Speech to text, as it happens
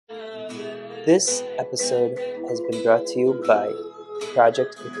This episode has been brought to you by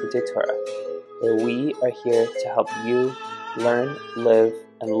Project Likutei Torah, where we are here to help you learn, live,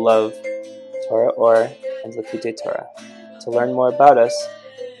 and love Torah Or and Likutei Torah. To learn more about us,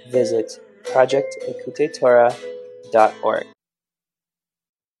 visit projectlikutetorah.org.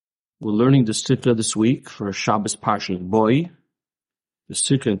 We're learning the Sikha this week for Shabbos Parshat Boi. The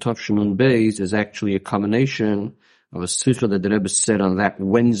Sikha in Tafshin Nun Beis is actually a combination of a Sikha that the Rebbe said on that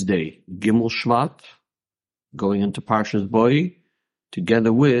Wednesday, Gimel Shvat, going into Parshas Boi,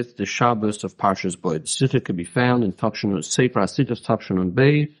 together with the Shabbos of Parshas Boi. The Sikha can be found in Tafshin Sefer HaSikhos Tafshin Nun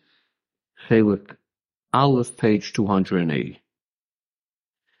Beis, Chelik Aleph, page 280.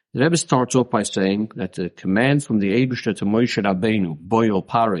 The Rebbe starts off by saying that the command from the Eibishter to Moshe Rabbeinu, Boyel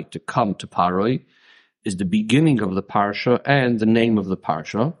Paroi, to come to Paroi, is the beginning of the Parsha and the name of the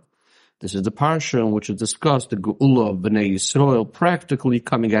Parsha. This is the Parsha in which is discussed the Geula of Bnei Yisrael practically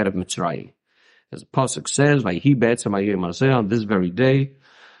coming out of Mitzrayim. As the Pasuk says, Vayhi Be'etzem Hayom Hazeh, on this very day,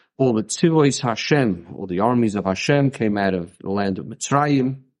 all the Tzivois Hashem, all the armies of Hashem came out of the land of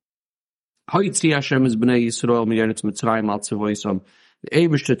Mitzrayim. Hoitzi Hashem is Bnei Yisrael, Mi'eretz Mitzrayim al Tzivoisam. The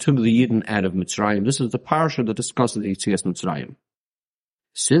Eibishter took the Yidden out of Mitzrayim. This is the Parsha that discusses the Yetzias Mitzrayim.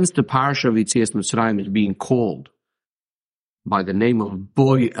 Since the Parsha of Yetzias Mitzrayim is being called by the name of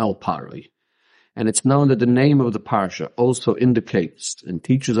Boy El Paroi, and it's known that the name of the Parsha also indicates and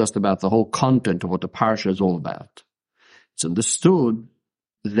teaches us about the whole content of what the Parsha is all about. It's understood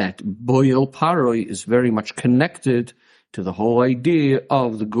that Boy El Paroi is very much connected to the whole idea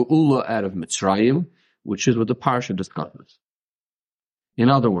of the Geula out of Mitzrayim, which is what the Parsha discusses.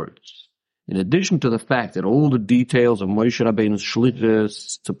 In other words, in addition to the fact that all the details of Moshe Rabbeinu's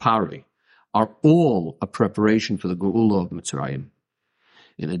shlichus to Paroi are all a preparation for the Geula of Mitzrayim,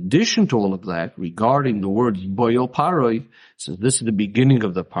 in addition to all of that, regarding the words Boyel Paroi, since this is the beginning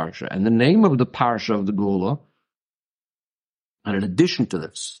of the Parsha and the name of the Parsha of the Geula, and in addition to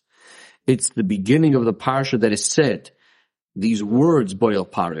this, it's the beginning of the Parsha that is said, these words Boyel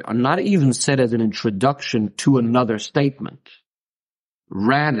Paroi are not even said as an introduction to another statement.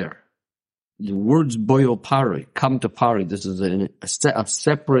 Rather, the words Boyel Paroi, come to Paroi, this is a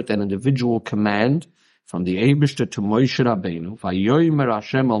separate and individual command from the Eibishter to Moshe Rabbeinu. Vayomer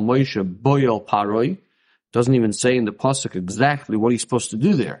Hashem al Moshe Boyel Paroi. Doesn't even say in the pasuk exactly what he's supposed to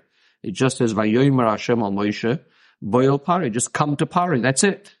do there. It just says Vayomer Hashem al Moshe Boyel Paroi. Just come to Paroi. That's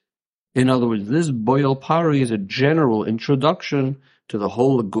it. In other words, this Boyel Paroi is a general introduction to the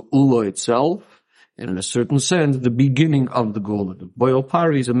whole Geula itself, and in a certain sense, the beginning of the Geula. The Boyel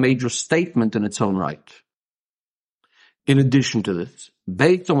Paroi is a major statement in its own right. In addition to this,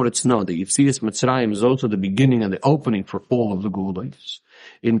 based on what it's known, the Yetzias Mitzrayim is also the beginning and the opening for all of the Geulas,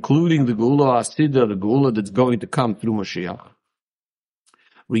 including the Geula Hasidah, the Geula that's going to come through Mashiach,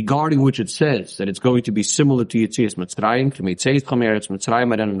 regarding which it says that it's going to be similar to Yetzias Mitzrayim.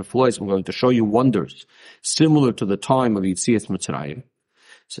 I'm going to show you wonders similar to the time of Yetzias Mitzrayim.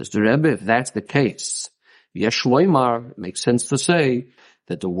 Says the Rebbe, if that's the case, Yesh Loimar, it makes sense to say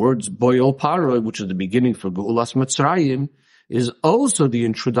that the words Boyel Paroi, which is the beginning for Geulas Mitzrayim, is also the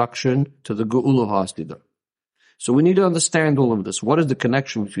introduction to the Geula Hasidah. So we need to understand all of this. What is the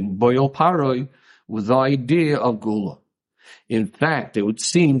connection between Boyel Paroi with the idea of Geula? In fact, it would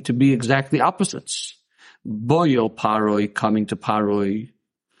seem to be exactly opposites. Boyel Paroi, coming to Paroi,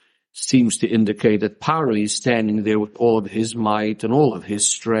 seems to indicate that Paroi is standing there with all of his might and all of his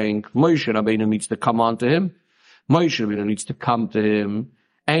strength. Moshe Rabbeinu needs to come on to him. Moshe Rabbeinu needs to come to him.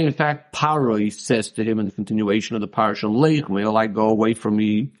 And in fact, Paroi says to him in the continuation of the Parsha, Lech me'el, I go away from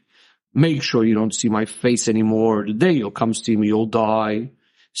me. Make sure you don't see my face anymore. The day you'll come see me, you'll die.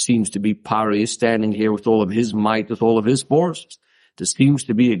 Seems to be Paroi standing here with all of his might, with all of his forces. This seems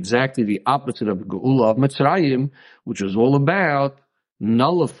to be exactly the opposite of the Geula of Mitzrayim, which is all about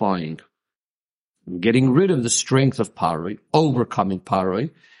nullifying, getting rid of the strength of Paroi, overcoming Paroi,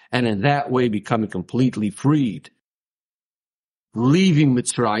 and in that way becoming completely freed, leaving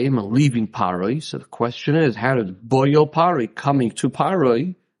Mitzrayim and leaving Paroi. So the question is, how does Boyel Paroi coming to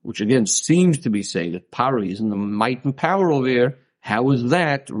Paroi, which again seems to be saying that Paroi is in the might and power over here, how is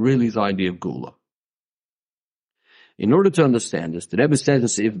that really the idea of Geula? In order to understand this, the Rebbe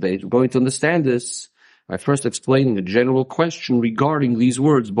says in Seif Beis, we're going to understand this by first explaining a general question regarding these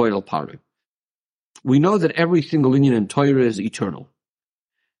words, Boyel Paroi. We know that every single inyan in Torah is eternal.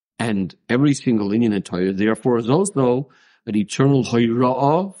 And every single inyan in Torah, therefore, is also an eternal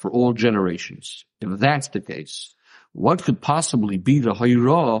Hayra'ah for all generations. If that's the case, what could possibly be the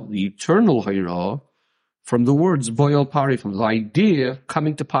Hayra'ah, the eternal Hayra'ah, from the words Boyel Paroi, from the idea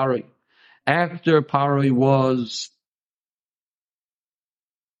coming to Paroi? After Paroi was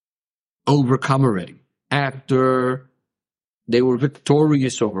overcome already. After they were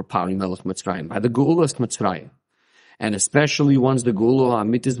victorious over Pari Melech Mitzrayim, by the Geulas Mitzrayim. And especially once the Geula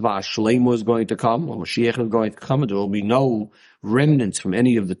HaMitis V'Hashlema is going to come, or Mashiach is going to come, there will be no remnants from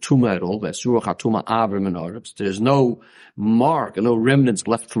any of the Tumah at all. Ve'Surah HaTumah Avrim and Arabs. There's no mark and no remnants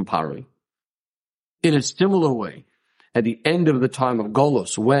left from Pari. In a similar way, at the end of the time of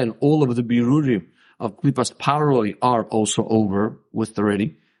Golos, when all of the Birurim of Klipas Paroi are also over with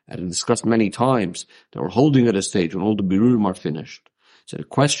already, and discussed many times, that we're holding at a stage when all the Birurim are finished. So the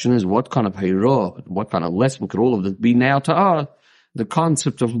question is, what kind of Heirah, what kind of lesson could all of this be now to us? The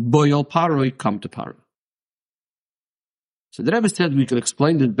concept of Boyal Paroi, come to Paroi. So the Rebbe said we could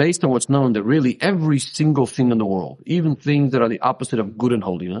explain this based on what's known, that really every single thing in the world, even things that are the opposite of good and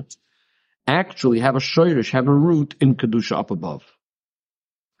holiness, actually have a shoyrish, have a root in Kedusha up above.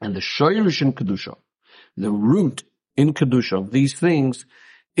 And the shoyrish in Kedusha, the root in Kedusha of these things,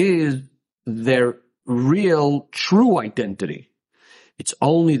 is their real, true identity. It's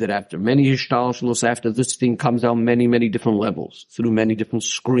only that after many ishtalshalos, after this thing comes out many, many different levels, through many different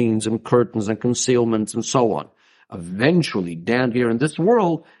screens and curtains and concealments and so on, eventually down here in this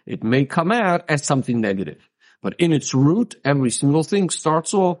world, it may come out as something negative. But in its root, every single thing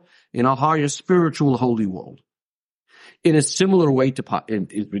starts off in a higher spiritual holy world. In a similar way to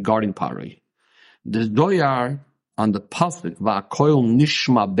regarding Pari, the Zohar on the pasuk Va'koil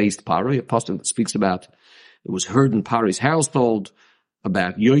Nishma based Pari, a pasuk that speaks about it was heard in Pari's household,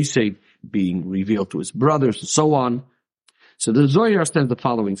 about Yosef being revealed to his brothers and so on. So the Zohar says the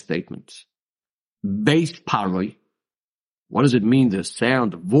following statement. Based Pari, what does it mean? The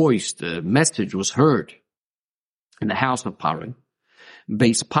sound, the voice, the message was heard in the house of Pari.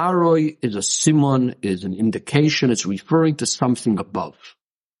 Beis Paroi is a simon, is an indication, it's referring to something above.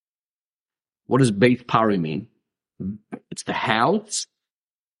 What does Beis Paroi mean? It's the house,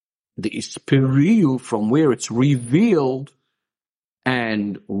 the ispiriu, from where it's revealed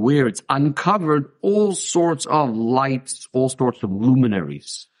and where it's uncovered all sorts of lights, all sorts of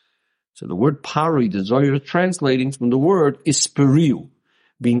luminaries. So the word Pari, the Zohar is translating from the word ispiriu,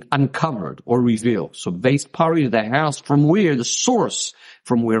 being uncovered or revealed. So Beis Pari is the house from where, the source,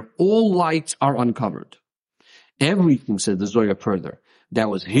 from where all lights are uncovered. Everything, said the Zohar further, that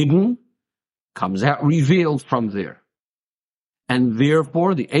was hidden comes out revealed from there. And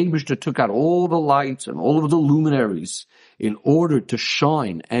therefore the Eibishter took out all the lights and all of the luminaries in order to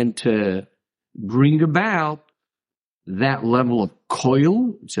shine and to bring about that level of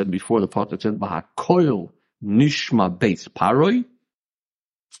koil. It said before, the pasuk said, Baha koil nishma beis paroi.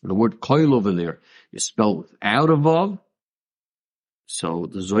 The word koil over there is spelled without a vav. So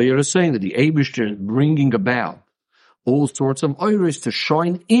the Zohar is saying that the Eibishter is bringing about all sorts of iris to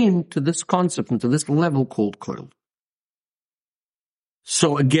shine into this concept, into this level called koil.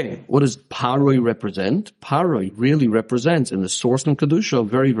 So again, what does Paroi represent? Paroi really represents, in the source in Kedusha, a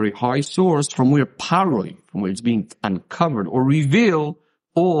very, very high source from where Paroi, from where it's being uncovered or revealed,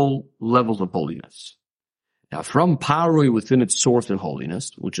 all levels of holiness. Now from Paroi within its source in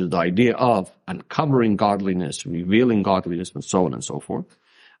holiness, which is the idea of uncovering godliness, revealing godliness, and so on and so forth,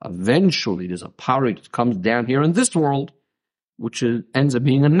 eventually there's a Paroi that comes down here in this world, which ends up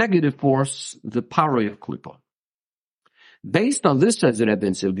being a negative force, the Paroi of Klippa. Based on this, says the Rebbe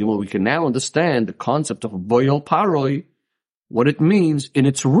in Sif Gimel, we can now understand the concept of Boyal Paroi, what it means in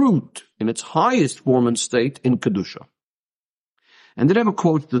its root, in its highest form and state in Kedusha. And the Rebbe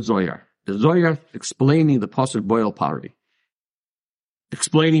quotes the Zohar explaining the pasuk Boyal Paroi,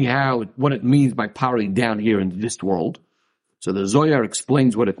 explaining what it means by Paroi down here in this world. So the Zohar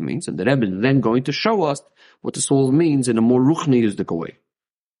explains what it means, and the Rebbe is then going to show us what this all means in a more ruchniistic way,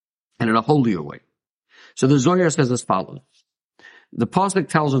 and in a holier way. So the Zohar says as follows. The pasuk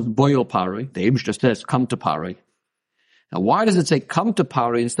tells us Boyal Paroi. The Eibishter says, come to Paroi. Now why does it say come to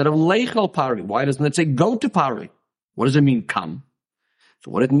Paroi instead of Leichel Paroi? Why doesn't it say go to Paroi? What does it mean come?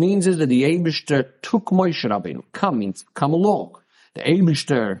 So what it means is that the Eibishter took Moshe Rabbeinu. Come means come along. The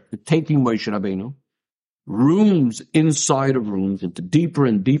Eibishter is taking Moshe Rabbeinu, rooms inside of rooms, into deeper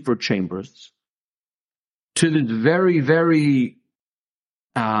and deeper chambers, to this very, very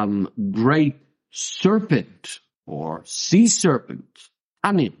great serpent or sea serpent,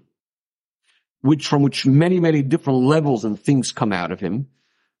 Tanin, from which many, many different levels and things come out of him.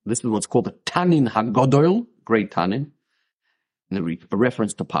 This is what's called the Tanin HaGodol, great Tanin, a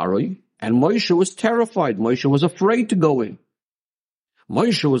reference to Paroi. And Moshe was terrified. Moshe was afraid to go in.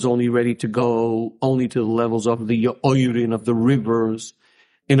 Moshe was only ready to go only to the levels of the Oirin, of the rivers.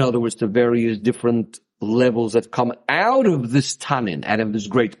 In other words, the various different levels that come out of this Tanin, out of this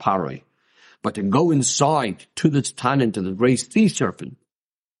great Paroi. But to go inside to this Tanin, to the great sea serpent,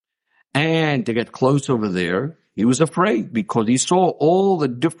 And to get close over there, he was afraid because he saw all the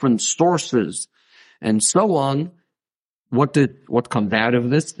different sources and so on. What comes out of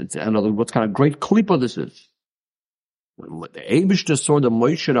this? In other words, what kind of great klipa this is. When the Eibishter saw that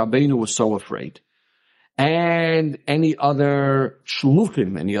Moshe Rabbeinu was so afraid, and any other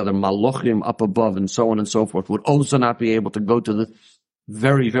shluchim, any other malochim up above and so on and so forth would also not be able to go to this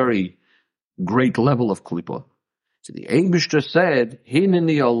very, very great level of klipa. So the Eibishter said,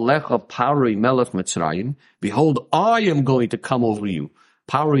 Hineni alecha Paroi melech Mitzrayim, behold, I am going to come over you.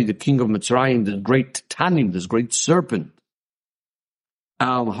 Paroi, the king of Mitzrayim, this great Tanim, this great serpent.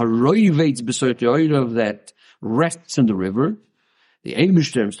 Haroivetz b'soyteoirav that rests in the river. The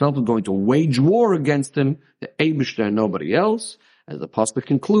Eibishter himself is going to wage war against him, the Eibishter and nobody else, as the pasuk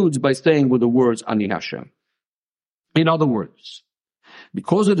concludes by saying with the words, Ani Hashem. In other words,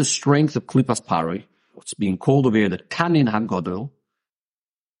 because of the strength of Klipas Paroi, what's being called over here the Tanin HaGodol,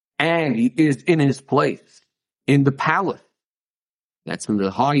 and he is in his place, in the palace. That's in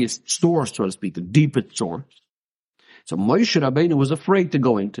the highest source, so to speak, the deepest source. So Moshe Rabbeinu was afraid to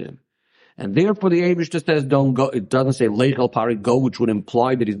go into him. And therefore the Eibishter says, don't go. It doesn't say Leichel Pari, go, which would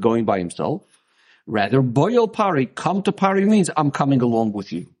imply that he's going by himself. Rather, Boyel Pari, come to Pari means I'm coming along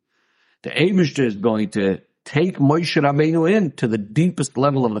with you. The Eibishter is going to take Moshe Rabbeinu in to the deepest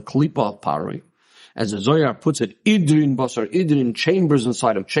level of the Klipa of Pari. As the Zohar puts it, Idrin Basar, Idrin, chambers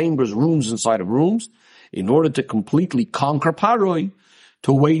inside of chambers, rooms inside of rooms, in order to completely conquer Paroi,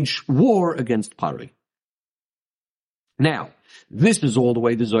 to wage war against Paroi. Now, this is all the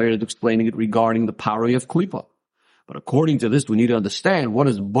way the Zohar is explaining it regarding the Paroi of Klipa. But according to this, we need to understand what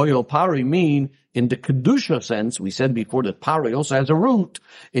does Boyel Paroi mean in the Kedusha sense. We said before that Paroi also has a root.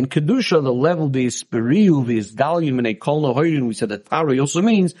 In Kedusha, the level is Spiriu, is Galium, and Kol Nahoirin. We said that Paroi also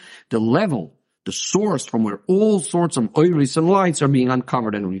means the level, the source from where all sorts of oiris and lights are being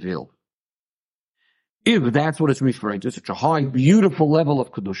uncovered and revealed. If that's what it's referring to, such a high, beautiful level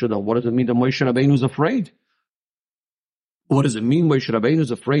of Kedusha, then what does it mean that Moshe Rabbeinu is afraid? What does it mean Moshe Rabbeinu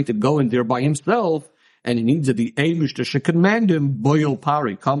is afraid to go in there by himself, and he needs that the Eibishter should command him, Boyel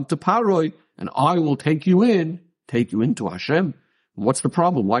Pari, come to Paroi, and I will take you into Hashem. What's the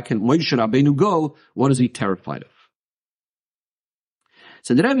problem? Why can't Moshe Rabbeinu go? What is he terrified of?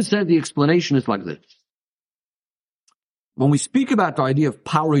 So the Rebbe said the explanation is like this. When we speak about the idea of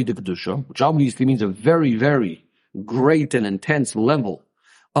Paroi de Kedusha, which obviously means a very, very great and intense level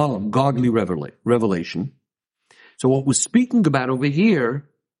of godly revelation, so what we're speaking about over here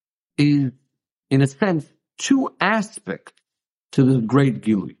is, in a sense, two aspects to this great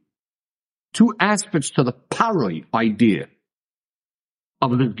Gilui. Two aspects to the Paroi idea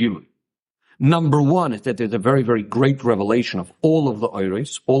of this Gilui. Number one is that there's a very, very great revelation of all of the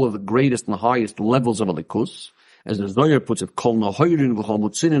Oiris, all of the greatest and highest levels of Alikus. As the Zohar puts it, Kol Nahoirin, V'chol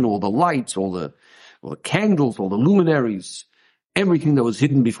Mutzinin, all the lights, all the candles, all the luminaries, everything that was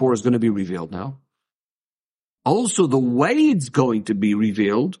hidden before is going to be revealed now. Also, the way it's going to be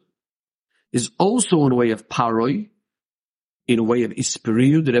revealed is also in a way of Paroi, in a way of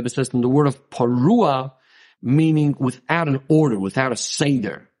Ispiriu. The Rebbe says in the word of Parua, meaning without an order, without a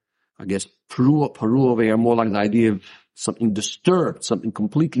seder. I guess Parua over here more like the idea of something disturbed, something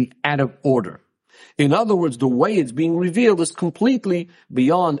completely out of order. In other words, the way it's being revealed is completely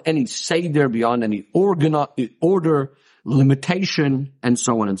beyond any seder, beyond any order, limitation, and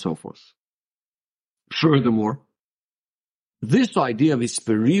so on and so forth. Furthermore, this idea of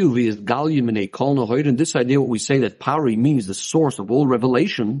Ispiriu is Galium and Kol Nahoirin, this idea what we say that Pari means the source of all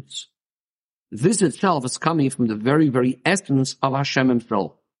revelations, this itself is coming from the very, very essence of Hashem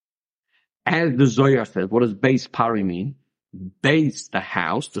himself. As the Zohar says, what does base Pari mean? Base, the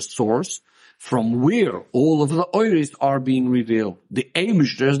house, the source, from where all of the Oiris are being revealed. The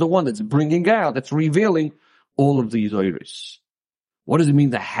Eibishter is the one that's bringing out, that's revealing all of these Oiris. What does it mean,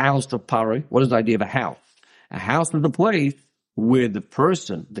 the house of Pari? What is the idea of a house? A house is the place where the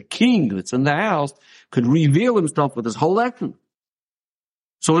person, the king that's in the house, could reveal himself with his whole essence.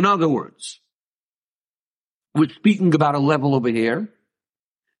 So in other words, we're speaking about a level over here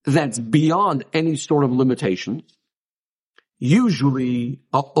that's beyond any sort of limitations. Usually,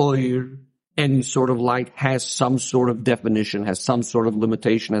 a oir, any sort of light, has some sort of definition, has some sort of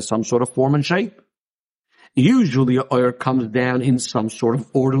limitation, has some sort of form and shape. Usually, a oir comes down in some sort of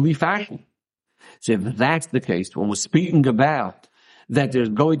orderly fashion. So if that's the case, when we're speaking about that there's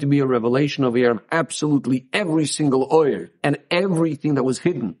going to be a revelation over here of absolutely every single oir and everything that was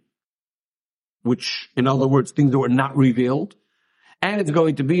hidden, which, in other words, things that were not revealed, and it's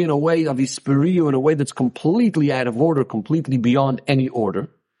going to be in a way of Ispiriu, in a way that's completely out of order, completely beyond any order.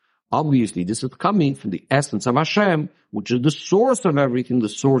 Obviously, this is coming from the essence of Hashem, which is the source of everything, the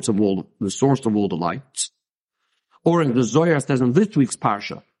source of all the lights. Or in the Zohar says in this week's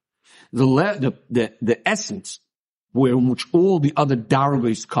parsha, the essence in which all the other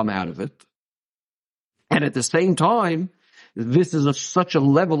dargos come out of it. And at the same time, this is such a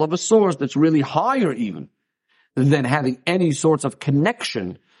level of a source that's really higher even than having any sorts of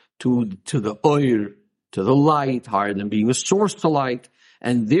connection to the oir, to the light, higher than being a source to light.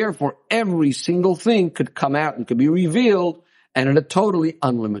 And therefore, every single thing could come out and could be revealed, and in a totally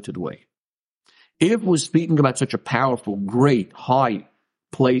unlimited way. If we're speaking about such a powerful, great, high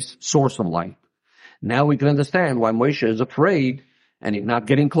place, source of light, now we can understand why Moshe is afraid and he's not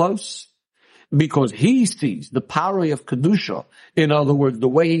getting close. Because he sees the power of Kedusha, in other words, the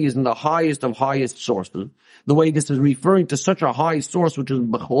way he is in the highest of highest sources, the way this is referring to such a high source, which is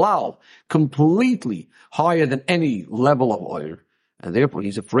Bechlal, completely higher than any level of oil. And therefore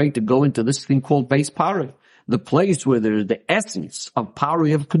he's afraid to go into this thing called base Pari, the place where there is the essence of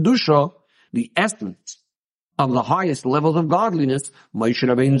Pari of Kedusha, the essence of the highest levels of godliness. Moshe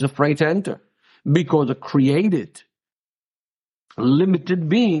Rabbeinu is afraid to enter. Because a created, limited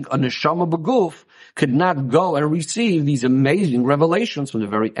being, a neshama b'guf, could not go and receive these amazing revelations from the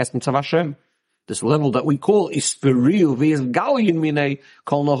very essence of Hashem. This level that we call Ispiriu v'ez Galion Minei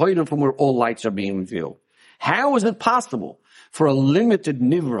Kol Nahoidim, from where all lights are being revealed. How is it possible for a limited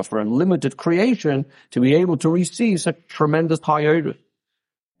nivra, for a limited creation, to be able to receive such tremendous high oil?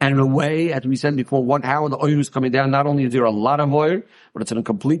 And in a way, as we said before, how the oil is coming down, not only is there a lot of oil, but it's in a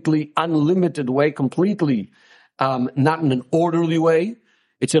completely unlimited way, completely not in an orderly way.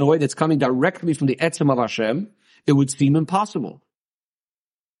 It's in a way that's coming directly from the etzem of Hashem. It would seem impossible.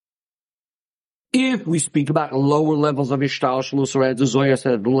 If we speak about lower levels of Ishtalshalus, or as the Zohar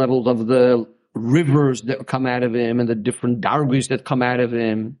said, the levels of the rivers that come out of him and the different dargos that come out of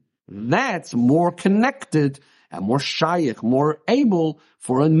him, that's more connected and more shaykh, more able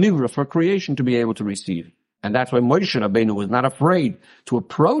for a nivra, for creation to be able to receive. And that's why Moshe Rabbeinu was not afraid to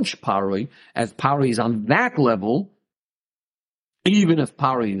approach Pari, as Pari is on that level, even if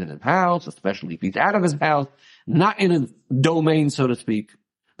Pari is in his house, especially if he's out of his house, not in his domain, so to speak.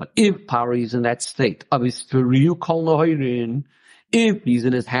 But if Pari is in that state of his Firiyu Kol Nahoirin, if he's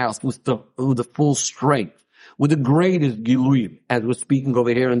in his house with the full strength, with the greatest Giluyim, as we're speaking over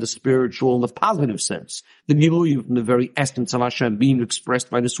here in the spiritual, in the positive sense, the Giluyim from the very essence of Hashem being expressed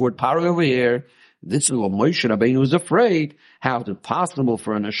by this word Pari over here, this is what Moshe Rabbeinu is afraid. How is it possible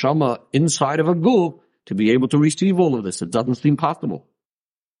for a neshama inside of a guf to be able to receive all of this? It doesn't seem possible.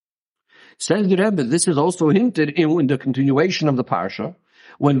 Says the Rebbe, this is also hinted in the continuation of the parsha,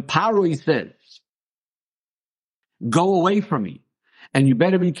 when Pari says, go away from me, and you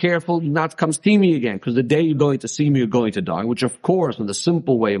better be careful not to come see me again, because the day you're going to see me, you're going to die, which of course, in the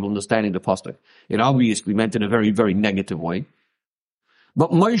simple way of understanding the pasuk, it obviously meant in a very, very negative way.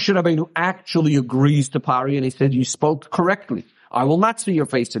 But Moshe Rabbeinu actually agrees to Pari, and he said, you spoke correctly. I will not see your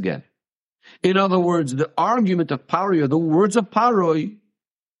face again. In other words, the argument of Pari, or the words of Pari,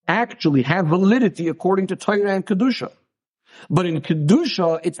 actually have validity according to Torah and Kedusha. But in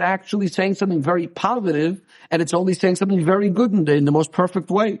Kedusha, it's actually saying something very positive, and it's only saying something very good in the most perfect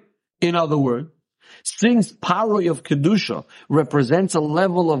way. In other words, since Pari of Kedusha represents a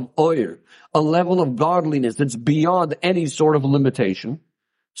level of oyer, a level of godliness that's beyond any sort of limitation,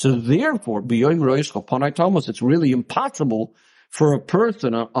 so therefore, beyond Rosh Chopanai Thomas, it's really impossible for a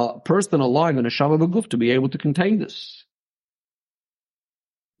person alive in a Shama B'guf to be able to contain this.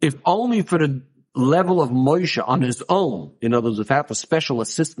 If only for the level of Moshe on his own, in other words, without the special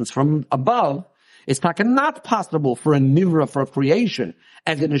assistance from above, it's not possible for a nivra, for a creation,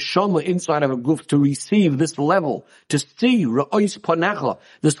 as a neshama inside of a guf, to receive this level, to see re'ois panecha,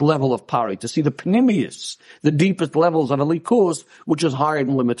 this level of Pari, to see the pnimius, the deepest levels of a likus, which is higher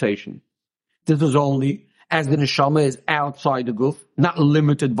than limitation. This is only as the neshama is outside the guf, not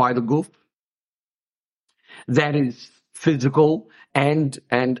limited by the guf. That is physical and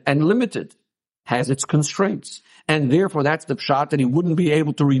limited, has its constraints. And therefore that's the pshat that he wouldn't be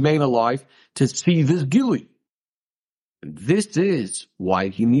able to remain alive to see this gilui. This is why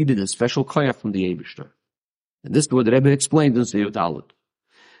he needed a special koyach from the Eibishter. And this is what the Rebbe explained in Siyut Aleph.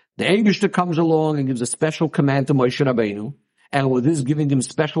 The Eibishter comes along and gives a special command to Moshe Rabbeinu, and with this giving him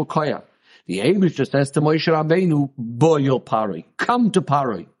special koyach, the Eibishter says to Moshe Rabbeinu, Boyel Pari, come to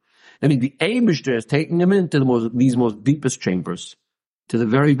Pari. I mean, the Eibishter is taking him into these most deepest chambers, to the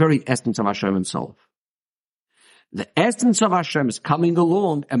very, very essence of Hashem himself. The essence of Hashem is coming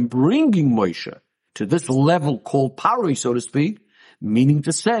along and bringing Moshe to this level called Pari, so to speak, meaning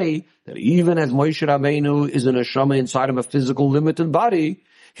to say that even as Moshe Rabbeinu is an neshama inside of a physical limited body,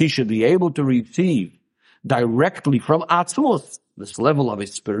 he should be able to receive directly from Atzmos, this level of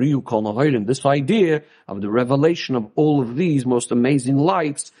Isperiu Kol Nohoirim, this idea of the revelation of all of these most amazing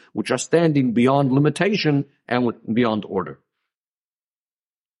lights, which are standing beyond limitation and beyond order.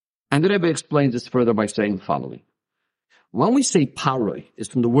 And the Rebbe explains this further by saying the following. When we say paroi, it's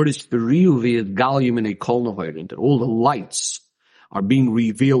from the word Isperiu v'Yidgalim in a Kol Nohoirim, that all the lights are being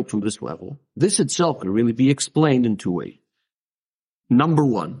revealed from this level. This itself can really be explained in two ways. Number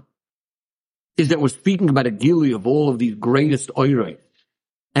one is that we're speaking about a gili of all of these greatest oirei,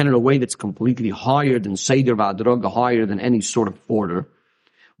 and in a way that's completely higher than Seder v'Adroga, higher than any sort of order,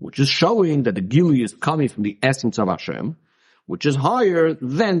 which is showing that the gili is coming from the essence of Hashem, which is higher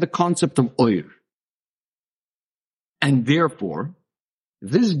than the concept of oir. And therefore,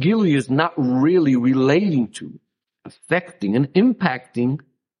 this gili is not really relating to, affecting and impacting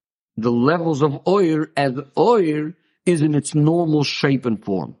the levels of oir as oir is in its normal shape and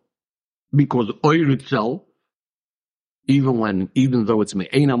form. Because oir itself, even though it's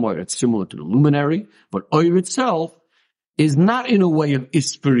me'enam oir, it's similar to the luminary, but oir itself is not in a way of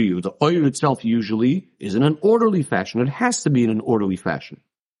isperiu. The oir itself usually is in an orderly fashion. It has to be in an orderly fashion.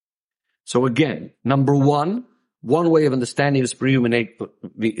 So again, number one way of understanding the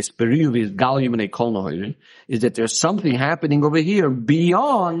isperiu is galium and kol nohoirim is that there's something happening over here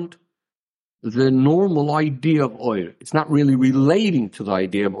beyond the normal idea of oir. It's not really relating to the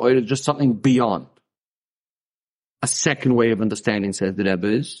idea of oir, it's just something beyond. A second way of understanding, says the Rebbe,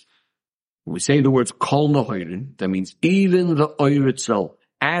 is when we say the words kol nohoirim, that means even the oir itself,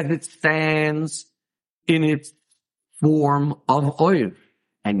 as it stands in its form of oir,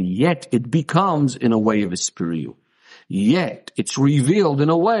 and yet it becomes in a way of isperiu. Yet it's revealed in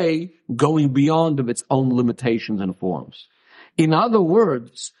a way going beyond of its own limitations and forms. In other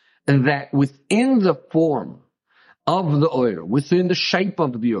words, that within the form of the oir, within the shape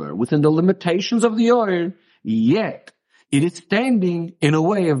of the oir, within the limitations of the oir, yet it is standing in a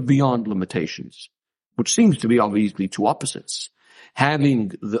way of beyond limitations, which seems to be obviously two opposites.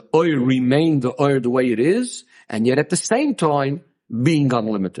 Having the oir remain the oir the way it is, and yet at the same time being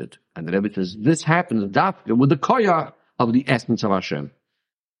unlimited. And the Rebbe says this happens with the koyach of the essence of Hashem.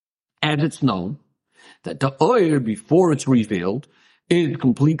 As it's known that the oir, before it's revealed, is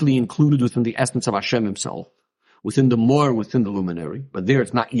completely included within the essence of Hashem himself, within the mor, within the luminary, but there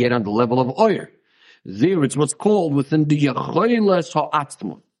it's not yet on the level of oir. There it's what's called within the yachoyles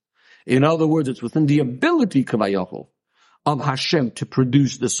ha'atzmon. In other words, it's within the ability kavayachol of Hashem to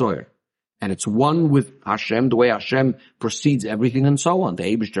produce the oir. And it's one with Hashem, the way Hashem precedes everything and so on. The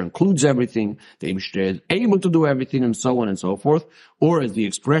Eibishter includes everything, the Eibishter is able to do everything and so on and so forth. Or as the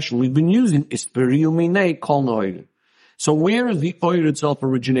expression we've been using, Isperiu minei kol nohoirim. So where is the oir itself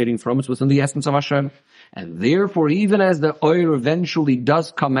originating from? It's within the essence of Hashem. And therefore, even as the oir eventually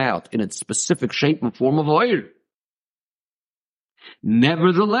does come out in its specific shape and form of oir,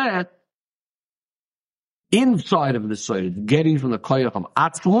 nevertheless, inside of this oir, it's getting from the koyach of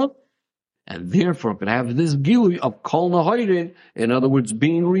atzmut, and therefore could have this gilui of kol nohoirim, in other words,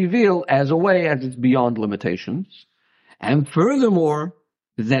 being revealed as a way as it's beyond limitations. And furthermore,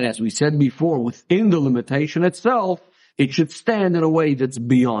 that as we said before, within the limitation itself, it should stand in a way that's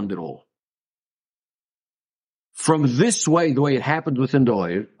beyond it all. From this way, the way it happens within the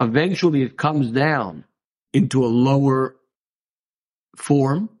oir, eventually it comes down into a lower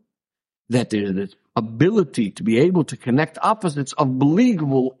form, that there is this ability to be able to connect opposites of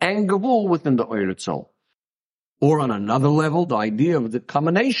believable and gavul within the oir itself. Or on another level, the idea of the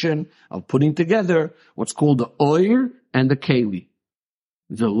combination of putting together what's called the oir and the keli,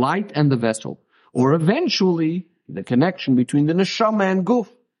 the light and the vessel. Or eventually, the connection between the neshama and guf,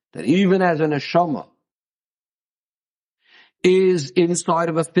 that even as a neshama is inside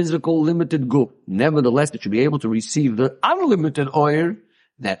of a physical limited guf, nevertheless it should be able to receive the unlimited oir,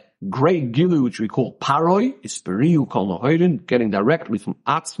 that great gilu which we call paroi, isperiu kol nohoirim, getting directly from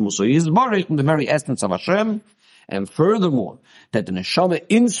atzmus or yizbarich, from the very essence of Hashem. And furthermore, that the neshama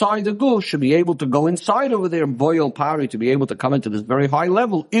inside the guf should be able to go inside over there, boil pari, to be able to come into this very high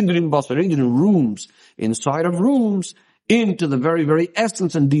level, idrin basar, idrin rooms, inside of rooms, into the very, very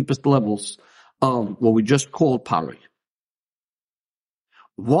essence and deepest levels of what we just called pari.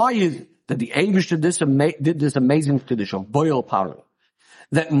 Why is it that the Eibishter did this amazing tradition of boil pari?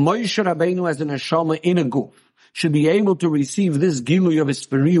 That Moshe Rabbeinu as a neshama in a guf should be able to receive this gilui of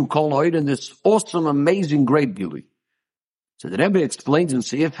Isperiu kol nohoirim, this awesome, amazing, great gilui. So the Rebbe explains in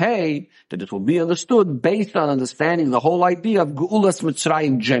Seif Hey that it will be understood based on understanding the whole idea of Geulas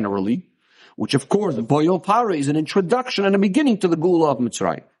Mitzrayim generally, which of course, the Boyol Pari is an introduction and a beginning to the Geula of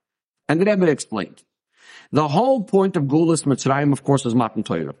Mitzrayim. And the Rebbe explained The whole point of Gulas Mitzrayim, of course, is Matan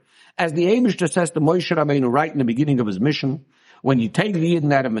Torah. As the Eibishter says to Moshe Rabbeinu right in the beginning of his mission, when you take the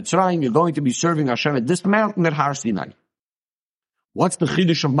Yidden out of Mitzrayim, you're going to be serving Hashem at this mountain at Har Sinai. What's the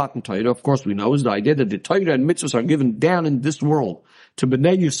Chiddush of Matan Torah? Of course, we know is the idea that the Torah and mitzvahs are given down in this world to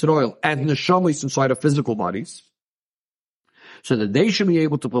Bnei Yisrael as neshamas inside of physical bodies, so that they should be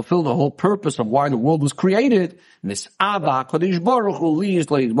able to fulfill the whole purpose of why the world was created. This Ava Kodesh Baruch Hu Li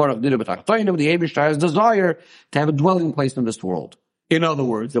Yisrael Baruch Dira B'Tachtonim, the Eibishter has desire to have a dwelling place in this world. In other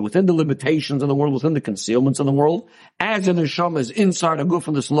words, that within the limitations of the world, within the concealments of the world, as an neshama is inside a goof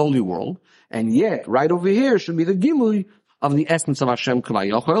in this lowly world, and yet right over here should be the gimui of the essence of Hashem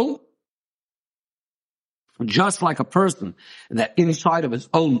K'vayochel. Just like a person that inside of his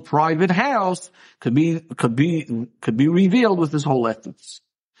own private house could be revealed with his whole essence.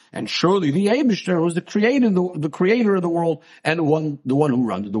 And surely the Eibishter, was the creator of the world, and the one who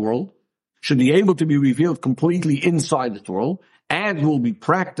runs the world, should be able to be revealed completely inside this world, and will be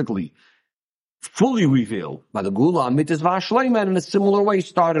practically fully revealed by the Gula Amitis Vashleiman in a similar way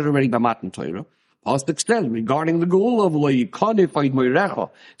started already by Matan Torah. Pasuk says regarding the Gula of that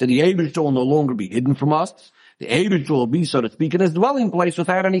the Eibishter will no longer be hidden from us. The Eibishter will be, so to speak, in his dwelling place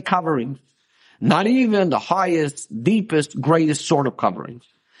without any coverings. Not even the highest, deepest, greatest sort of coverings.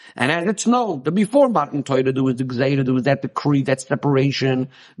 And as it's known, that before Matan Torah there was the Gzeira, there was that decree, that separation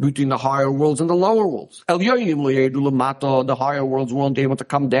between the higher worlds and the lower worlds. The higher worlds weren't able to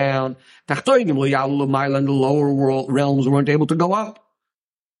come down. And the lower world realms weren't able to go up.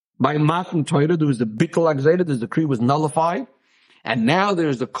 By Matan Torah, there was the Bittul Gzeira, the decree was nullified. And now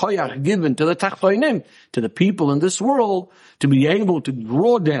there's the koyach given to the tachtoinim, to the people in this world, to be able to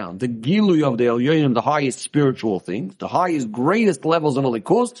draw down the gilui of the elyonim, the highest spiritual things, the highest, greatest levels of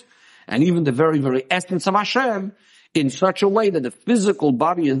Elikos, and even the very, very essence of Hashem, in such a way that the physical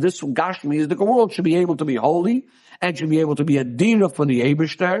body in this Gashmi, the world, should be able to be holy, and should be able to be a dira for the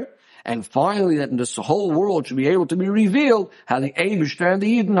Eibishter, and finally that in this whole world should be able to be revealed how the Eibishter and the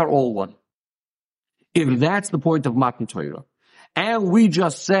Eden are all one. If that's the point of Matan Torah, and we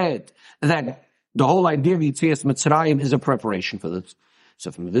just said that the whole idea of Yetzias Mitzrayim is a preparation for this.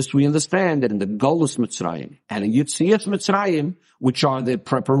 So from this we understand that in the Golus Mitzrayim and in Yetzias Mitzrayim, which are the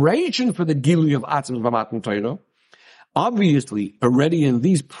preparation for the Gilui of Atzim V'Matan Torah, obviously already in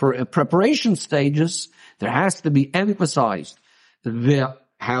these preparation stages, there has to be emphasized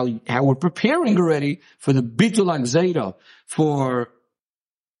how we're preparing already for the Bittul Gzeira, for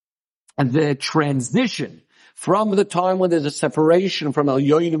the transition from the time when there's a separation from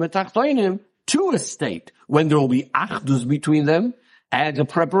Elyonim and Tachtoinim to a state when there will be Achdus between them as a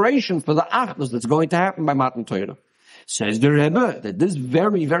preparation for the Achdus that's going to happen by Matan Torah. Says the Rebbe that this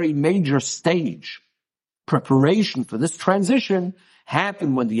very, very major stage, preparation for this transition,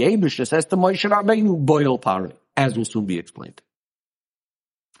 happened when the Eibishter says to Moshe Rabbeinu, Boil Pare, as will soon be explained.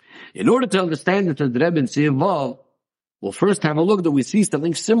 In order to understand it, the Rebbe in Sivav, we'll first have a look that we see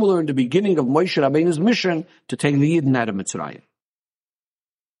something similar in the beginning of Moshe Rabbeinu's mission to take the Yidden out of Mitzrayim.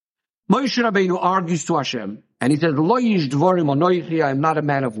 Moshe Rabbeinu argues to Hashem, and he says, Lo yish dvorim anoichi, I am not a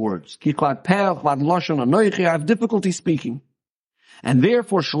man of words. Ki chlad peach, vad lashon anoichi, I have difficulty speaking. And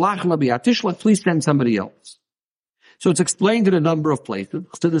therefore, shalach ma bi'atishla, please send somebody else. So it's explained in a number of places.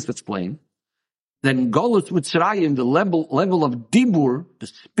 Chassidus explained that in Golus Mitzrayim, the level of dibur, the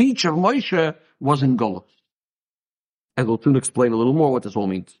speech of Moshe, was in Golus. And we'll soon explain a little more what this all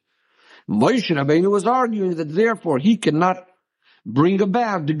means. Moshe Rabbeinu was arguing that therefore he cannot bring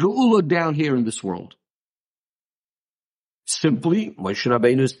about the Geula down here in this world. Simply, Moshe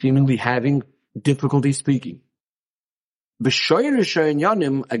Rabbeinu is seemingly having difficulty speaking.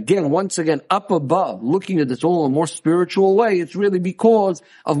 Again, once again, up above, looking at this all in a more spiritual way, it's really because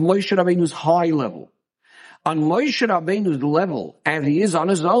of Moshe Rabbeinu's high level. On Moshe Rabbeinu's level, as he is on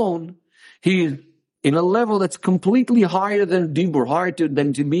his own, he is in a level that's completely higher than Dibur, higher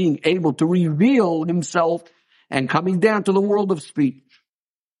than to being able to reveal himself and coming down to the world of speech.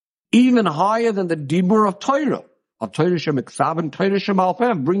 Even higher than the Dibur of Torah Shemiksav and Torah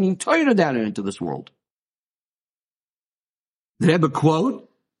Shemalpeh, bringing Torah down into this world. The Rebbe quote,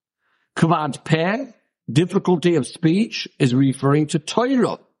 Kvad Peh, difficulty of speech, is referring to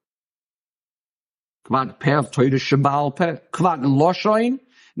Torah. Kvad Peh of Torah Shemalpeh. Kvad Loshoin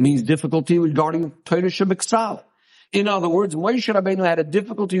means difficulty regarding Torah Shemiksav. In other words, Moshe Rabbeinu had a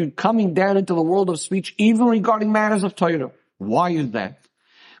difficulty coming down into the world of speech, even regarding matters of Torah. Why is that?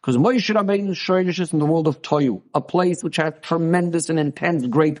 Because Moshe Rabbeinu's shortage is in the world of Toyu, a place which has tremendous and intense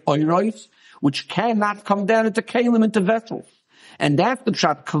great oiros, which cannot come down into kalim, into vessels. And that's the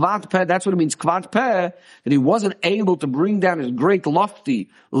pshat kvad peh, that's what it means, kvad peh, that he wasn't able to bring down his great lofty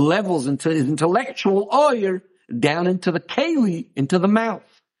levels into his intellectual oyer down into the keli, into the mouth.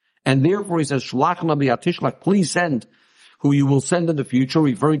 And therefore he says, Shlach nabi atishlach, please send who you will send in the future,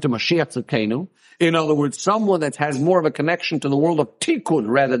 referring to Mashiach Tzidkenu. In other words, someone that has more of a connection to the world of Tikkun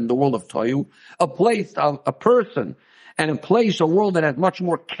rather than the world of Toyu, a place of a person, and a world that has much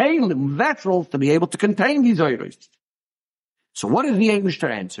more kalim, vessels, to be able to contain these oiros. So what does the Eibishter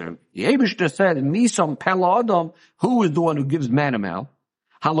answer? The Eibishter said, Misam Pella Adam, who is the one who gives man a mouth?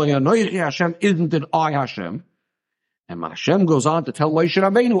 Haloyanoichi Hashem, isn't it I Hashem? And Hashem goes on to tell Moshe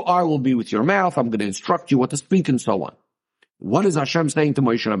Rabbeinu, I will be with your mouth, I'm going to instruct you what to speak and so on. What is Hashem saying to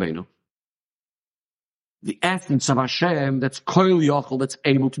Moshe Rabbeinu? The essence of Hashem, that's Kol Yochel, that's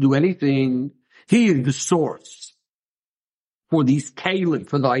able to do anything. He is the source for these kalim,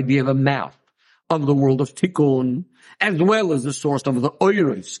 for the idea of a mouth of the world of Tikkun, as well as the source of the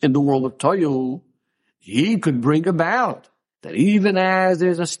oiros in the world of Toyu. He could bring about that even as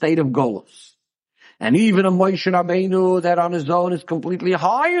there's a state of Golus, and even a Moshe Rabbeinu that on his own is completely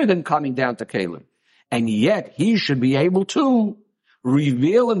higher than coming down to kalim, and yet he should be able to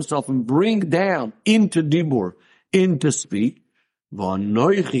reveal himself and bring down into dibur, into speak. Hashem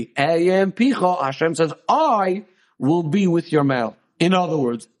says, I will be with your mouth. In other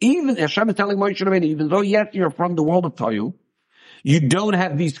words, even Hashem is telling Moshe Rabbeinu, even though yet you're from the world of Toyu, you don't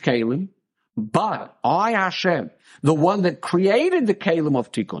have these kalim, but I, Hashem, the one that created the kalim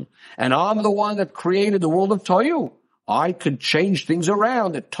of Tikkun, and I'm the one that created the world of Toyu, I could change things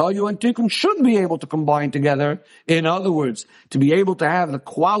around that Toyu and Tikkun should be able to combine together. In other words, to be able to have the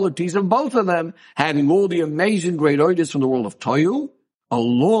qualities of both of them, having all the amazing great ideas from the world of Toyu,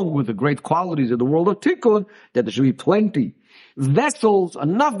 along with the great qualities of the world of Tikkun, that there should be plenty vessels,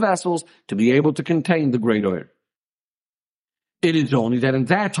 enough vessels, to be able to contain the great oil. It is only that in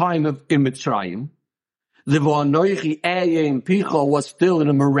that time in Mitzrayim, the V'anoichi Eyem Picha was still in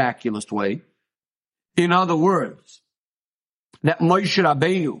a miraculous way. In other words, that Moshe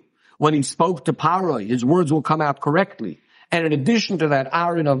Rabbeinu, when he spoke to Paroi, his words will come out correctly. And in addition to that,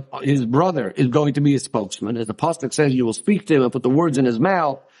 Aaron, his brother, is going to be his spokesman. As the pasuk says, you will speak to him and put the words in his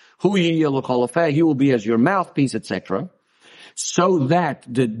mouth. He will be as your mouthpiece, etc. So that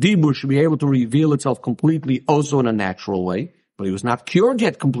the dibur should be able to reveal itself completely, also in a natural way. But he was not cured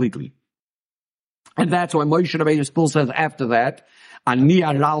yet completely. And that's why Moshe Rabbeinu still says after that, Ani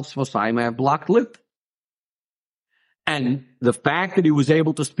aral sfosayim, I have blocked lip. And the fact that he was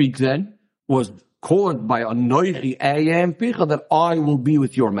able to speak then was caused by Anoichi Eyem Picha, that I will be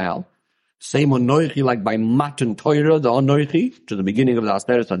with your mouth. Same Anoichi like by Matan Torah, the Anoichi, to the beginning of the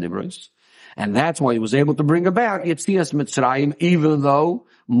Asteres HaDibros. And that's why he was able to bring about Yetzias Mitzrayim, even though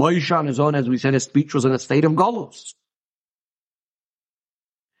Moshe on his own, as we said, his speech was in a state of Golus.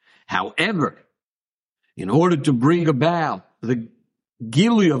 However, in order to bring about the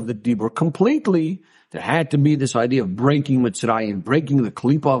Gili of the Dibur completely, there had to be this idea of breaking Mitzrayim, breaking the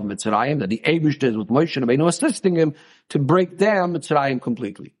Klipa of Mitzrayim, that the Eibishter is with Moshe Rabbeinu assisting him to break down Mitzrayim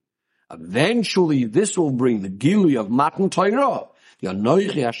completely. Eventually, this will bring the Gili of Matan Torah, the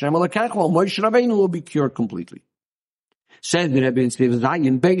Anoichi Hashem Elokecha, while Moshe Rabbeinu will be cured completely. Said the Rebbe in Tzvi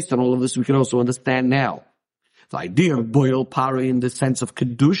Zayin, based on all of this, we can also understand now the idea of Boil Pari in the sense of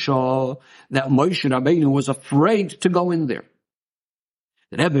Kedusha, that Moshe Rabbeinu was afraid to go in there.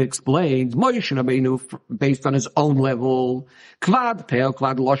 The Rebbe explains, Moshe Rabbeinu, based on his own level, Kvad Peil,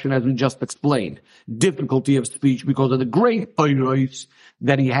 Kvad Loshen, as we just explained, difficulty of speech because of the great oiros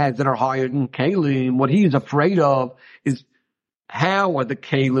that he has that are higher than Kalim. What he is afraid of is how are the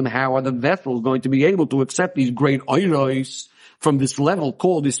Kalim, how are the vessels going to be able to accept these great oiros from this level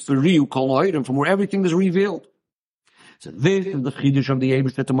called this Feriu Kol Oirim, from where everything is revealed. So this is the Chiddush of the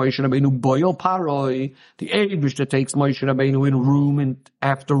Eibishter to Moshe Rabbeinu, Boil Paroi. The Eibishter takes Moshe Rabbeinu in room and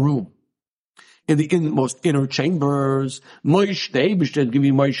after room. In the inmost inner chambers, the Eibishter is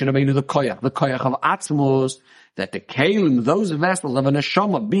giving Moshe Rabbeinu the koyach of Atzmos, that the Kalim, those vessels of a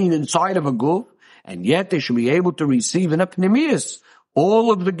neshama being inside of a guf, and yet they should be able to receive in a pneumius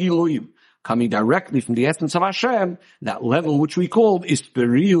all of the Giluyim, coming directly from the essence of Hashem, that level which we called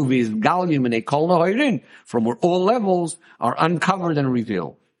Isperiu v'Izgalim and Ekol Nahoirin, from where all levels are uncovered and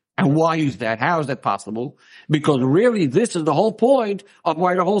revealed. And why is that? How is that possible? Because really this is the whole point of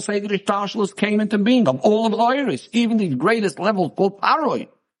why the whole Seder Ishtashlus came into being, of all of the Iris, even the greatest levels called Paroi.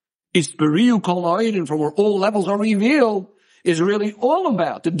 Isperiu Kol Nahoirin, from where all levels are revealed, is really all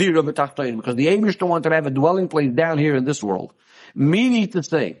about the Dira B'Tachtoin, because the Eibishter wanted to have a dwelling place down here in this world. Meaning to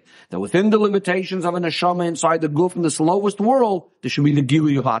say that within the limitations of a neshama inside the guf in this lowest world, there should be the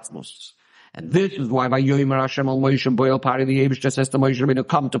Gili of Atzmos. And this is why by Yomer Hashem al Moshe Boil Pari, the Eibishter says to Moshe Rabbeinu,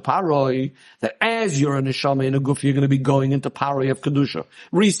 come to Paroi, that as you're a neshama in a guf, you're going to be going into Paroi of Kedusha,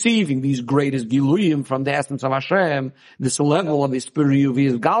 receiving these greatest Giluyim from the essence of Hashem, this level of Ispiriyu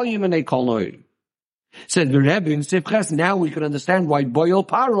v'Yis Galyim and Eikol Noir. Said the Rebbe in Sifches, now we can understand why Boil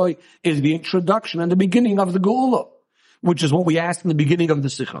Paroi is the introduction and the beginning of the Geula, which is what we asked in the beginning of the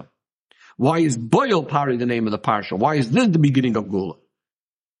Sikha. Why is Boil Pari the name of the Parsha? Why is this the beginning of Geula?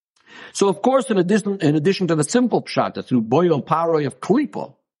 So, of course, in addition to the simple pshat, that through Boil Paroi of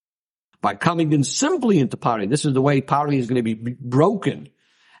Klipa, by coming in simply into Pari, this is the way Pari is going to be broken.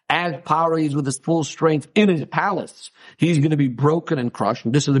 As Pari is with his full strength in his palace, he's going to be broken and crushed,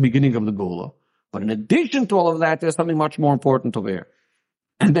 and this is the beginning of the Geula. But in addition to all of that, there's something much more important over here.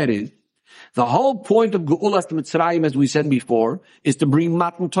 And that is, the whole point of Geulas Mitzrayim, as we said before, is to bring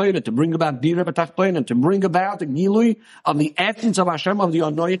Matan Torah, to bring about Dira B'Tachtoin, to bring about the Gilui of the essence of Hashem, of the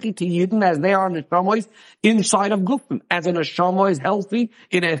Anoichi to Yidden, as they are Neshamois inside of Gufim, as an Neshama is healthy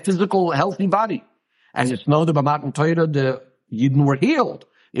in a physical, healthy body. As it's known by Matan Torah, the Yidden were healed,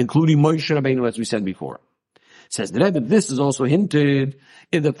 including Moshe Rabbeinu, as we said before. Says the Rebbe, this is also hinted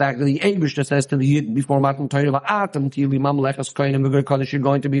in the fact that the Eibishter says to the Yidden before Matan Torah, "Va'atam tili mamlechas koyanim v'gorkodesh," you're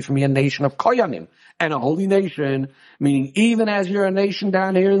going to be from me a nation of koyanim and a holy nation, meaning even as you're a nation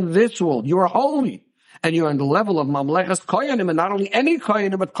down here in this world, you are holy and you're on the level of mamlechas koyanim, and not only any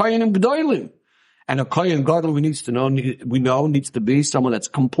koyanim but koyanim gdoilim. And a koyan gadol we know needs to be someone that's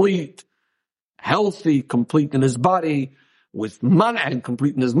complete, healthy, complete in his body, with money, and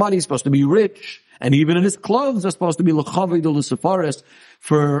complete in his money, supposed to be rich. And even in his clothes are supposed to be l'chavid l'sefaris,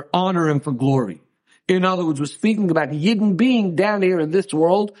 for honor and for glory. In other words, we're speaking about Yidden being down here in this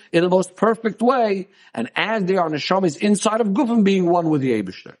world in the most perfect way, and as they are neshamas inside of Gufim, being one with the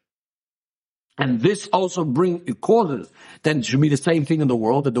Eibishter. And this also causes, then it should be the same thing in the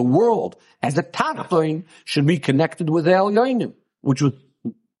world, that the world as a tachtoin should be connected with the Elyonim, which was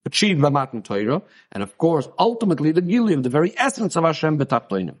achieved by Matan Torah, and of course, ultimately the Gilui of the very essence of Hashem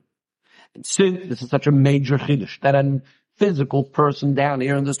b'tachtoinim. And since this is such a major chiddush, that a physical person down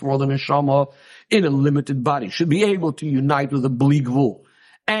here in this world, in a neshama, in a limited body, should be able to unite with a bli gvul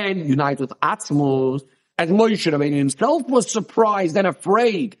and unite with atzmos, as Moshe Rabbeinu himself was surprised and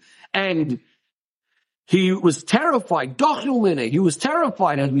afraid, and he was terrified. Dochil mineh, he was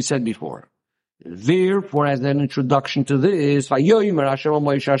terrified, as we said before. Therefore, as an introduction to this,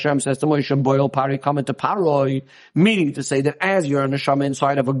 Hashem says to Moshe, Boil Pari, come into Paroi, meaning to say that as you're a neshama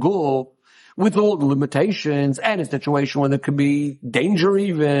inside of a guf, with all the limitations, and a situation where there could be danger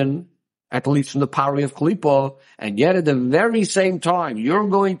even, at least from the Pari of Klipa, and yet at the very same time, you're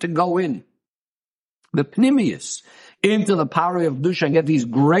going to go in, the Pnimius, into the Pari of Dusha and get these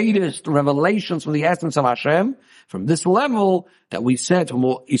greatest revelations from the essence of Hashem, from this level that we said, from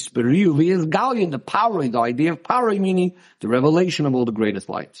Ispiriyu v'Yis Galyim, the Pari, the idea of Pari, meaning the revelation of all the greatest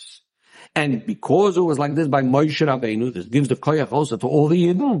lights. And because it was like this by Moshe Rabbeinu, this gives the koyach also to all the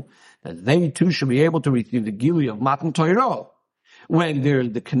Yidden, that they too should be able to receive the Gilui of Matan Torah. When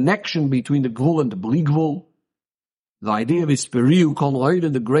there's the connection between the Gvul and the Bli Gvul, the idea of Ispiriyu Kol Noir,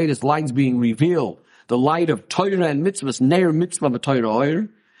 the greatest lights being revealed, the light of Torah and mitzvahs, Neir mitzvah of Torah Oir,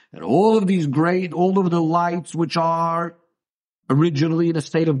 and all of the lights which are originally in a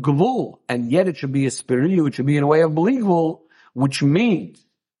state of Gvul, and yet it should be a Ispiriyu, it should be in a way of Bli Gvul, which means,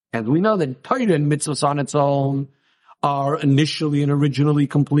 as we know that Torah and mitzvahs on its own are initially and originally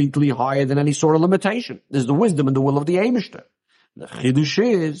completely higher than any sort of limitation. There's the wisdom and the will of the Eibishter. The Chiddush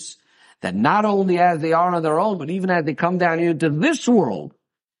is that not only as they are on their own, but even as they come down here into this world,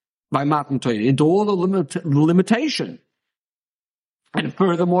 by Matan Torah, into all the limitation. And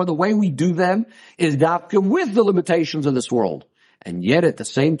furthermore, the way we do them is dafka with the limitations of this world. And yet at the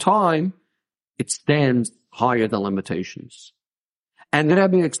same time, it stands higher than limitations. And the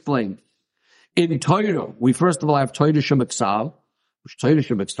Rebbe explained, in Torah, we first of all have Torah Shebeksav, which Torah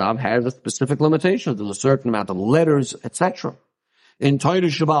Shebeksav has a specific limitation. There's a certain amount of letters, etc. In Torah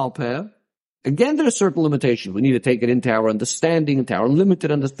Sheba'al Peh, again, there are certain limitations. We need to take it into our understanding, into our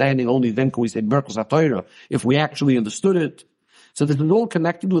limited understanding. Only then can we say Berkos HaTorah, if we actually understood it. So this is all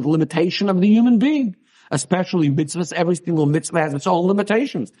connected with the limitation of the human being. Especially mitzvahs, every single mitzvah has its own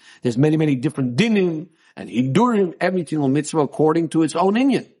limitations. There's many, many different dinim and hidurim, every single mitzvah according to its own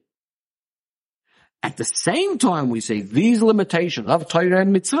inyan. At the same time, we say these limitations of Torah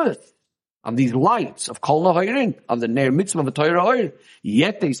and mitzvahs, of these lights, of Kol Nohirin, of the Neir mitzvah of the Torah Oir,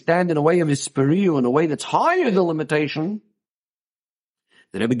 yet they stand in a way of Ispiriyu, in a way that's higher than limitation.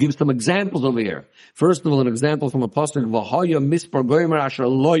 The Rebbe gives some examples over here. First of all, an example from a pasuk, V'haya mispar goymer asher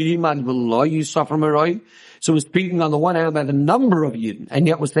lo yimad v'lo yisafar meroi. So we're speaking on the one hand by the number of Yidden, and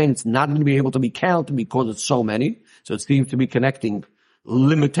yet we're saying it's not going to be able to be counted because it's so many. So it seems to be connecting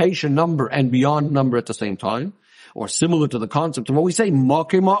limitation number and beyond number at the same time. Or similar to the concept of what we say,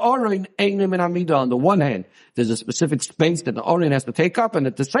 Makim ha'orin einim in Amida. On the one hand, there's a specific space that the orin has to take up, and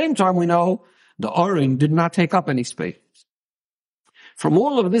at the same time we know the orin did not take up any space. From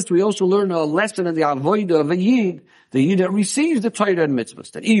all of this, we also learn a lesson in the avodah of a Yid, the Yid that receives the Torah and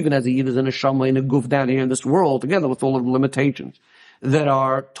mitzvahs, that even as a Yid is in a neshama, in a guf down here in this world, together with all of the limitations that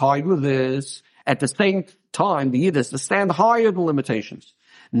are tied with this, at the same time, the Yid has to stand higher than limitations.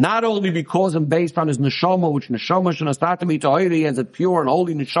 Not only because and based on his neshama, which neshama shenasata b'tahiri, as a pure and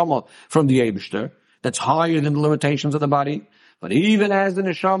holy neshama from the Eibishter, that's higher than the limitations of the body, but even as the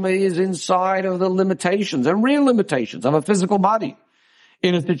neshama is inside of the limitations, and real limitations of a physical body,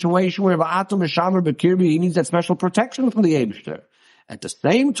 in a situation where v'atum mishamer b'kirbi, he needs that special protection from the Eibishter. At the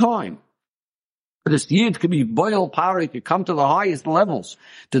same time, this Yid could be boil power, he could come to the highest levels,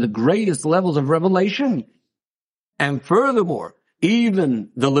 to the greatest levels of revelation. And furthermore,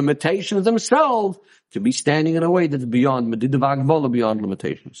 even the limitations themselves to be standing in a way that's beyond beyond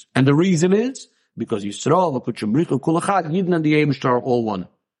limitations. And the reason is because Yisrael, Yidden and the Eibishter are all one.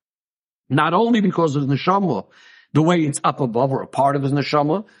 Not only because of his neshama, the way it's up above or a part of his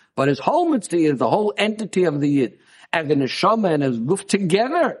neshama, but his whole mitzvah is the whole entity of the Yid. And the neshama and his guf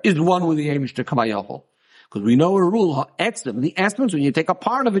together is one with the Eibishter Kamayachol. Because we know a rule, the essence, when you take a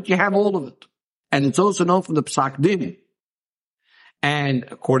part of it, you have all of it. And it's also known from the Psak Din. And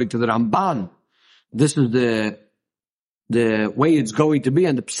according to the Ramban, this is the way it's going to be,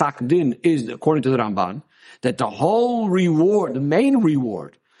 and the Psak Din is, according to the Ramban, that the whole reward, the main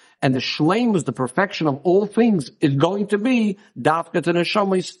reward, and the shleimus, the perfection of all things, is going to be dafka to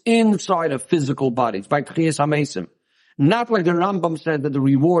neshamas inside of physical bodies, by Tchiyas HaMesim. Not like the Rambam said that the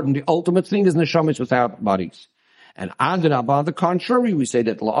reward and the ultimate thing is neshamas without bodies. And on the contrary, we say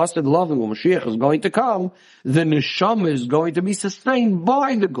that la'ased loving when Mashiach is going to come, the neshama is going to be sustained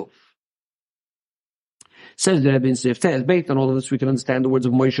by the guf. Says the Rebbe in Sifteh, based on all of this, we can understand the words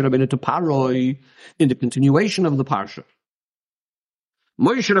of Moshe Rabbeinu to Paroi in the continuation of the parsha.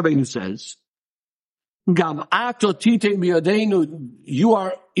 Moshe Rabbeinu says, Gam ato titein biyadenu,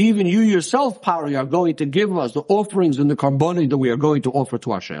 even you yourself, Paroi, are going to give us the offerings and the carboni that we are going to offer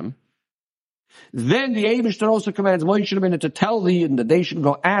to Hashem. Then the Eibishter also commands Moshe Rabbeinu to tell the Yidden that they should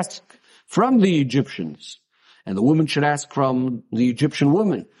go ask from the Egyptians, and the woman should ask from the Egyptian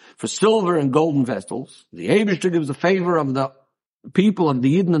woman for silver and golden vessels. The Eibishter gives the favor of the people of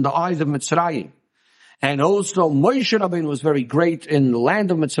the Yidden in the eyes of Mitzrayim. And also Moshe Rabbeinu was very great in the land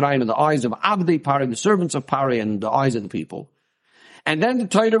of Mitzrayim in the eyes of Abdei Paroi, the servants of Paroi, and the eyes of the people. And then the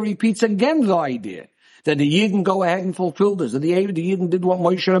Torah repeats again the idea that the Yidden go ahead and fulfill this. That the Yidden did what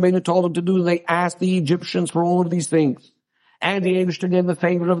Moshe Rabbeinu told them to do. They asked the Egyptians for all of these things. And the Eibishter gave the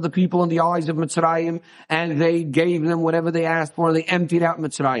favor of the people in the eyes of Mitzrayim, and they gave them whatever they asked for. They emptied out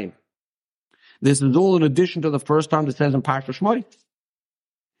Mitzrayim. This is all in addition to the first time it says in Parsha Shmot.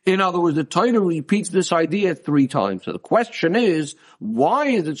 In other words, the Torah repeats this idea 3 times. So the question is, why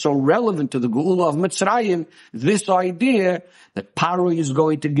is it so relevant to the Geula of Mitzrayim, this idea that Paroi is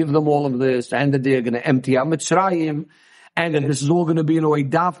going to give them all of this, and that they're going to empty out Mitzrayim, and that this is all going to be in a way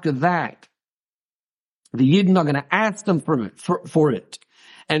dafka that the Yidden are going to ask them for it.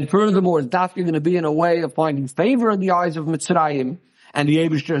 And furthermore, it's dafka going to be in a way of finding favor in the eyes of Mitzrayim, and the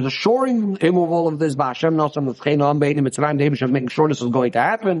Eibishter is assuring him of all of this. The Eibishter is making sure this is going to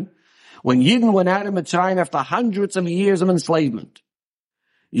happen. When Yidden went out of Mitzrayim after hundreds of years of enslavement,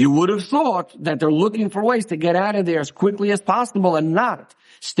 you would have thought that they're looking for ways to get out of there as quickly as possible and not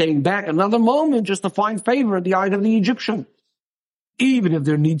staying back another moment just to find favor in the eyes of the Egyptian. Even if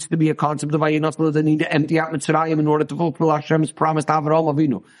there needs to be a concept of Ayinasla, they need to empty out Mitzrayim in order to fulfill Hashem's promise to Avraham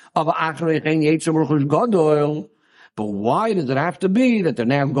Avinu. But why does it have to be that they're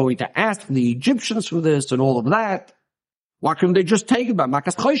now going to ask the Egyptians for this and all of that? Why couldn't they just take it by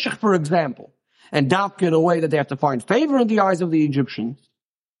Makas Choshech, for example, and dafka in a way that they have to find favor in the eyes of the Egyptians?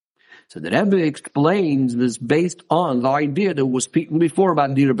 So the Rebbe explains this based on the idea that was speaking before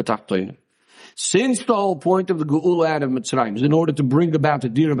about Dira B'Tachtonim. Since the whole point of the Geula out of Mitzrayim is in order to bring about the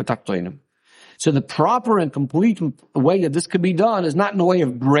Dira B'Tachtonim, so the proper and complete way that this could be done is not in a way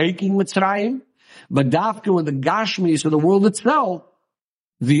of breaking Mitzrayim, but dafka with the Gashmis of the world itself,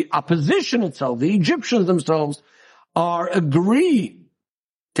 the opposition itself, the Egyptians themselves, are agreeing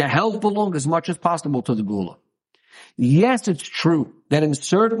to help along as much as possible to the Geula. Yes, it's true that in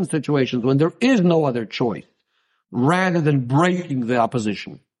certain situations when there is no other choice, rather than breaking the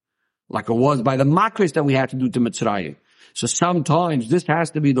opposition, like it was by the makris that we had to do to Mitzrayim. So sometimes this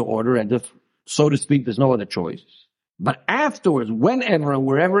has to be the order, and if, so to speak, there's no other choice. But afterwards, whenever and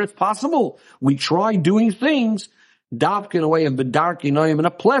wherever it's possible, we try doing things davka in a way of bedarki noyim in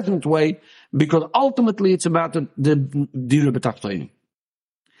a pleasant way, because ultimately it's about the dira b'tachtonim.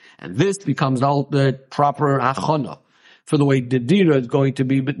 And this becomes the proper hachana for the way the dira is going to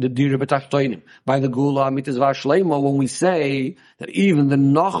be the dira b'tachtonim. By the gula mitizvah shleima, when we say that even the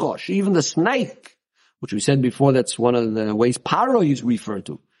nachash, even the snake, which we said before, that's one of the ways Paro is referred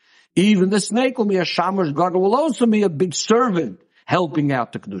to. Even the snake will be a shamer's god, will also be a big servant helping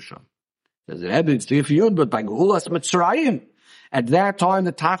out the kedusha. Says the Rebbe, it's Yud, but by Gehulas Mitzrayim, at that time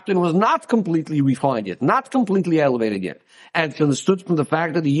the Tachton was not completely refined yet, not completely elevated yet. And it's understood from the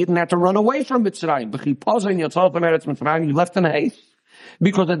fact that the Yidden had to run away from Mitzrayim. You left in haste.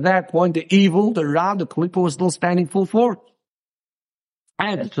 Because at that point the evil, the Ra, the Klippa was still standing full force.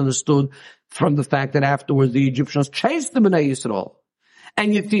 And it's understood from the fact that afterwards the Egyptians chased the Bnei Yisrael.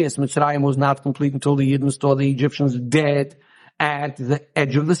 And yet, yes, Mitzrayim was not complete until the Yidden saw the Egyptians dead at the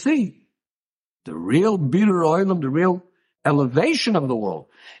edge of the sea. The real bitter oilam, the real elevation of the world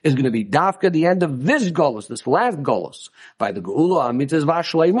is going to be dafka at the end of this Golus, this last Golus, by the Geula HaMitzvah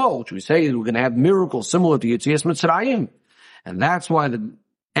Shleimo, which we say we're going to have miracles similar to Yetzias Mitzrayim. And that's why the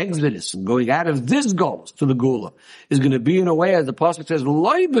Exodus, going out of this Golus to the Geula, is going to be in a way, as the Pasuk says,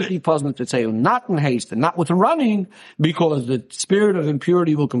 not in haste and not with running, because the spirit of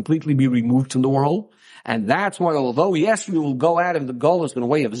impurity will completely be removed from the world. And that's why, although yes, we will go out of the Golus in a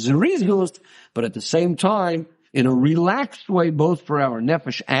way of Zerizgulus, but at the same time, in a relaxed way, both for our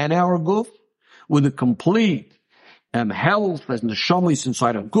nefesh and our guf, with a complete health as neshamis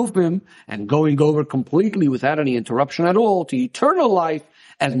inside of gufim, and going over completely without any interruption at all to eternal life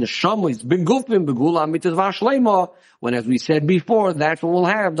as neshamis begufim begula mitzvah shleima, when, as we said before, that's when we'll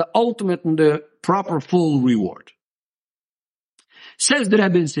have the ultimate and the proper full reward. Says the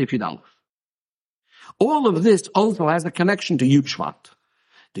Rebbe in Seif Yud Aleph. All of this also has a connection to Yud Shvat,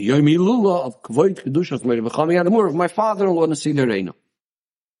 the Yom Hilula of Kvoit Kedushas Meir V'Chami Adamur of my father-in-law Nasi Dereinu.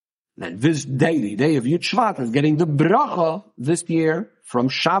 And this day, the day of Yud Shvat, is getting the bracha this year from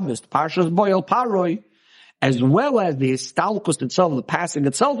Shabbos, Parshas Boyel Paroi, as well as the Histalkus itself, the passing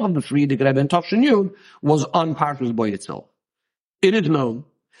itself of the Frierdiker Rebbe in Tafshin Yud, was on Parshas Boy itself. It is known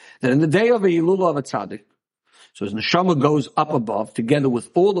that in the day of the Hilula of a Tzaddik, so his neshama goes up above, together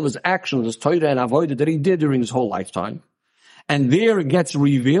with all of his actions, his Torah and avodah that he did during his whole lifetime. And there it gets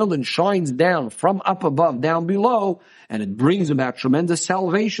revealed and shines down from up above, down below, and it brings about tremendous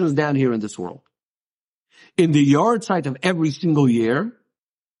salvations down here in this world. In the yard site of every single year,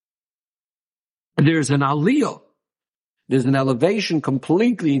 there's an aliyah. There's an elevation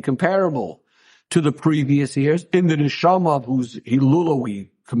completely incomparable to the previous years in the neshama of whose Hilula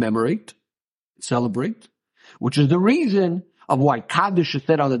we commemorate, celebrate, which is the reason of why Kaddish is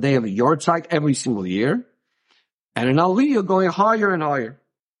said on the day of a yard site every single year, and an aliyah going higher and higher.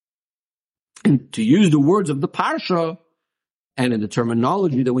 And to use the words of the Parsha, and in the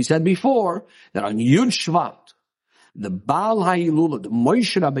terminology that we said before, that on Yud Shvat, the Baal HaHilula, the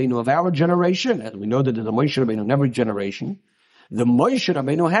Moshe Rabbeinu of our generation, as we know that there's a Moshe Rabbeinu in every generation, the Moshe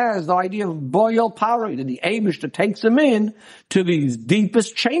Rabbeinu has the idea of Boyel Paroi, that the Eibishter takes him in to these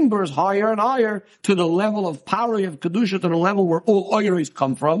deepest chambers, higher and higher, to the level of Paroi, of Kedusha, to the level where all oiros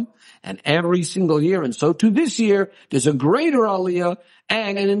come from, and every single year. And so to this year, there's a greater aliyah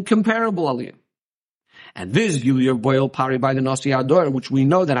and an incomparable aliyah. And this Gilui of Boyel Paroi by the Nasi Ador, which we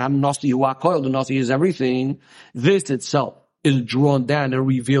know that I'm Nasi Hu HaKol, the Nasi is everything, this itself is drawn down and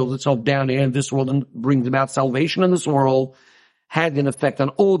reveals itself down here in this world and brings about salvation in this world, had an effect on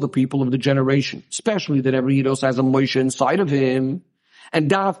all the people of the generation, especially that every Yid also has a Moshe inside of him, and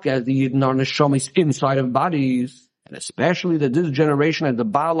Dafka as the Yidden are Neshamis inside of bodies, and especially that this generation, as the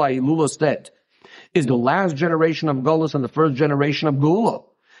Baal HaHilula said, is the last generation of Golus and the first generation of Geula.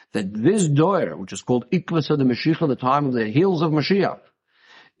 That this Doer, which is called Ikvasa the Mashiach, the time of the heels of Mashiach,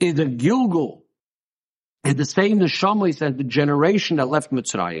 is a Gilgul, is the same Neshamis as the generation that left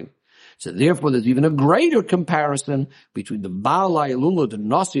Mitzrayim. So therefore, there's even a greater comparison between the Baal HaHilula, the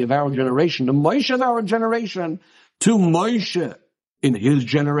Nasi of our generation, the Moshe of our generation, to Moshe in his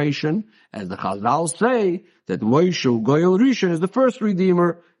generation, as the Chazal say, that Moshe, Goyel Rishon, is the first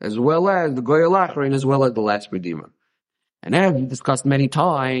Redeemer, as well as the Goyel Acharon, as well as the last Redeemer. And as we discussed many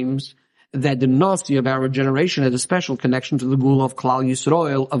times, that the Nasi of our generation has a special connection to the Geula of Klal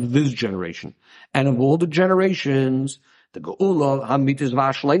Yisrael of this generation. And of all the generations, the Geula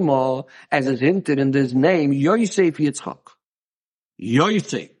HaMitzvah Shleima, as is hinted in this name, Yosef Yitzchak.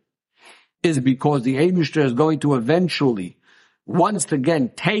 Yosef is because the Eibishter is going to eventually, once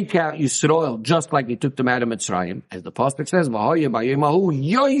again, take out Yisrael just like he took them out of Mitzrayim. As the Pasuk says, V'hoye b'yemahu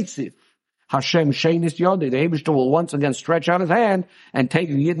yoytzif Hashem sheinis yodeh. The Eibishter will once again stretch out his hand and take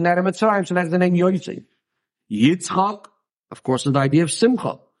the Yidden out of Mitzrayim. So that's the name Yotzif. Yitzchak, of course, is the idea of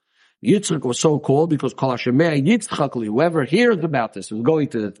Simcha. Yitzchak was so called because Kol Hashemeh Yitzchakli, whoever hears about this is going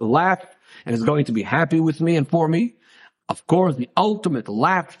to laugh and is going to be happy with me and for me. Of course, the ultimate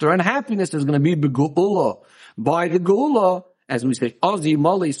laughter and happiness is going to be Be'Geula. By the Geula, as we say, Ozi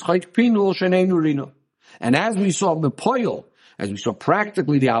Mali Schayk Pinul Sheneinu Rino. And as we saw Bepoil, as we saw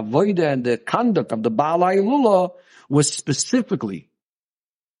practically the avodah and the conduct of the Baal Ha'ilula was specifically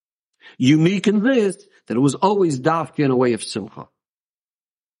unique in this, that it was always dafka in a way of simcha.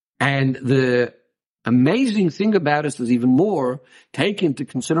 And the amazing thing about it is even more, take into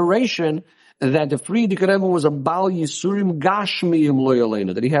consideration that the Frierdiker Rebbe was a Baal Yisurim Gashmiyim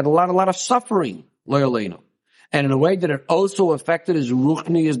Loyalena, that he had a lot of suffering Loyalena. And in a way that it also affected his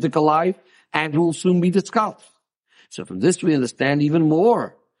Ruchni, his Dika life, and will soon be discussed. So from this we understand even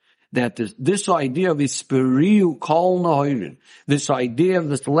more that this idea of Isperiu Kol Nahoirin, this idea of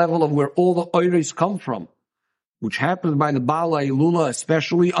this level of where all the Oiris come from, which happens by the Baal Ha'ilula,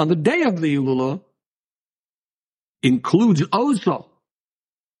 especially on the day of the Hilula, includes also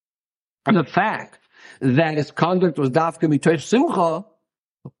the fact that his conduct was dafka mitoch simcha.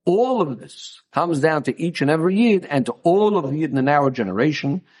 All of this comes down to each and every Yid and to all of the Yid in our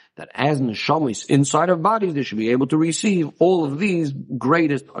generation, that as neshamis inside of bodies, they should be able to receive all of these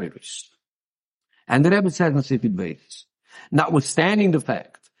greatest iris. And the Rebbe says in Sifid Beis, notwithstanding the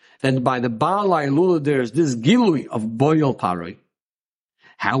fact that by the Baal Ha'ilula there's this gilui of boil paroi.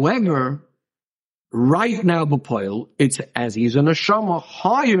 However, right now b'poil, it's as he's a neshama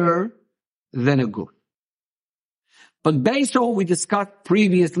higher than a guf. But based on what we discussed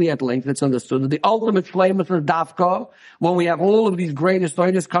previously at length, it's understood that the ultimate flame is the dafka, when we have all of these greatest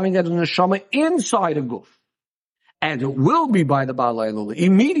ideas coming out of the neshama inside a guf. And it will be by the Baal Ha'ilula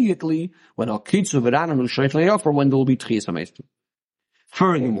immediately when al-kitzu v'ran and l'shoich le'yofer, when there will be tchias ha'meistim.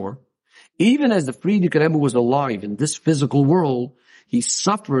 Furthermore, even as the Frierdiker Rebbe was alive in this physical world, he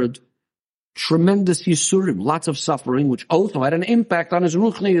suffered tremendous yisurim, lots of suffering, which also had an impact on his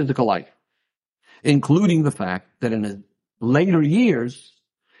ruchni as the life, including the fact that in his later years,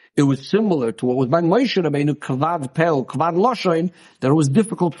 it was similar to what was by Moshe Rabbeinu, kvad pel, kvad loshoin, that it was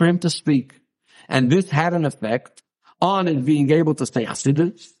difficult for him to speak. And this had an effect on his being able to say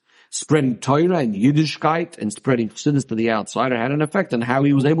Hasidus, spreading Torah and Yiddishkeit and spreading Chassidus to the outsider had an effect on how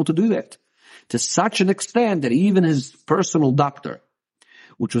he was able to do that. To such an extent that even his personal doctor,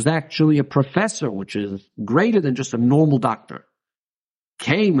 which was actually a professor, which is greater than just a normal doctor,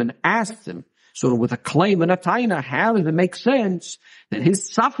 came and asked him, sort of with a claim and a taina, how does it make sense that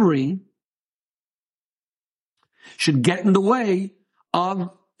his suffering should get in the way of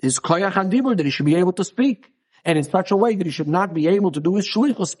his koyach hadibur, that he should be able to speak, and in such a way that he should not be able to do his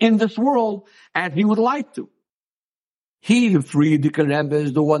shlichus in this world as he would like to. He, the Frierdiker Rebbe,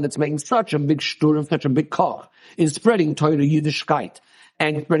 is the one that's making such a big shtur and such a big koch in spreading Torah Yiddishkeit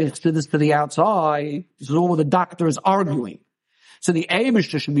and spreading chassidus to the outside. This is all what the doctor is arguing. So the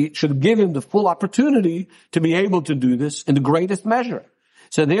Eibishter should give him the full opportunity to be able to do this in the greatest measure.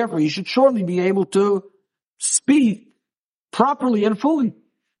 So therefore, he should surely be able to speak properly and fully.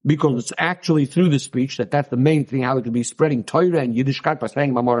 Because it's actually through the speech that's the main thing, how it could be spreading Torah and Yiddishkeit by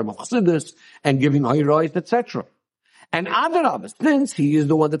saying Mamorim of Chassidus and giving Hayrois, etc. And Adarabah, since he is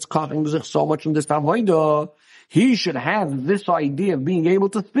the one that's costing so much in this Avodah, he should have this idea of being able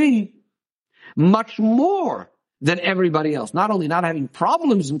to speak much more than everybody else. Not only not having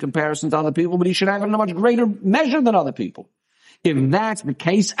problems in comparison to other people, but he should have it in a much greater measure than other people. If that's the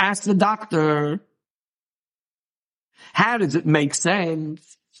case, ask the doctor, how does it make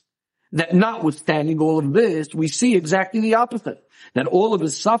sense that notwithstanding all of this, we see exactly the opposite? That all of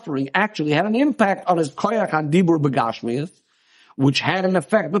his suffering actually had an impact on his koyach hadibur begashmius, which had an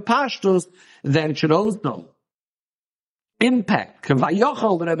effect with pashtus, that it should also impact.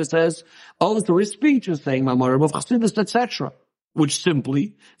 Kavayochel, the Rebbe says, also his speech is saying Mamorim of Chassidus, etc. Which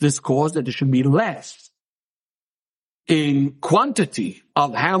simply, this caused that there should be less in quantity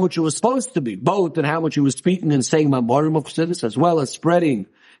of how much it was supposed to be, both in how much he was speaking and saying Mamorim of Chassidus, as well as spreading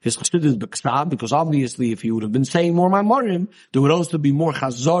his Chassidus b'ksav, because obviously if he would have been saying more Mamorim, there would also be more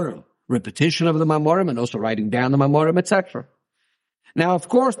chazorim, repetition of the Mamorim, and also writing down the Mamorim, etc. Now, of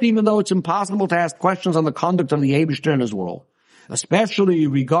course, even though it's impossible to ask questions on the conduct of the Eibishter in his world, especially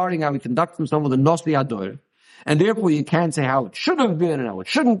regarding how he conducts himself with the Nosli Ador, and therefore you can't say how it should have been and how it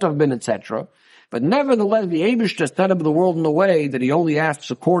shouldn't have been, etc., But nevertheless, the Eibishter set up the world in a way that he only asks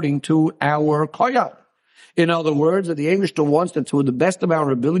according to our koyach. In other words, that the Eibishter wants that to the best of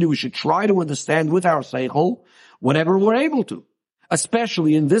our ability, we should try to understand with our seichel whatever we're able to.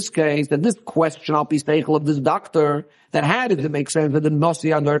 Especially in this case, that this question I'll be seichel of this doctor that had it to make sense that the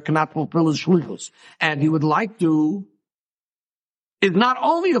Nossi under cannot fulfill his shlichus. And he would like to, is not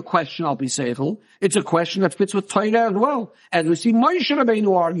only a question I'll be seichel, it's a question that fits with Torah as well. As we see Moshe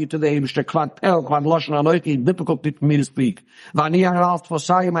Rabbeinu argue to the Eibishter, Kvad Pel, Kvad Lashon Anochi, difficult for me to speak. V'ani ha'alf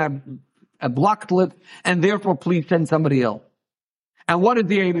v'sayim a blocked lip, and therefore please send somebody else. And what did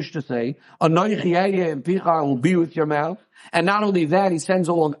the Eibishter say? Anochi Ehyeh and Picha will be with your mouth. And not only that, he sends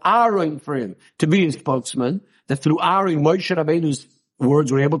along Aaron for him to be his spokesman, that through Aaron, Moshe Rabbeinu's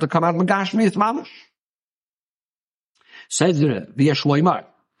words were able to come out of Megashmi Mamash. Says the Shloimar,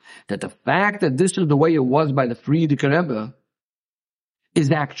 that the fact that this is the way it was by the Frierdiker Rebbe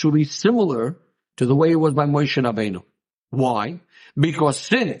is actually similar to the way it was by Moshe Rabbeinu. Why? Because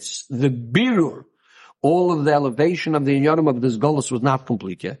since the birur, all of the elevation of the inyanim of this Golus was not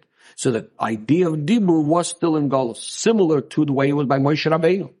complete yet, so the idea of Dibur was still in Golus, similar to the way it was by Moshe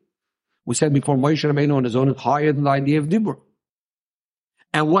Rabbeinu. We said before, Moshe Rabbeinu on his own is higher than the idea of Dibur.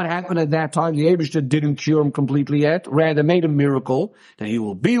 And what happened at that time? The Eibishter didn't cure him completely yet, rather made a miracle that he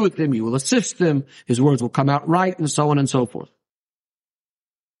will be with him, he will assist him, his words will come out right, and so on and so forth.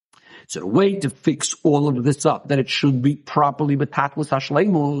 So the way to fix all of this up, that it should be properly betatlas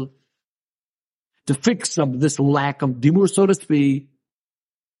hashleimus, to fix up this lack of dimur, so to speak,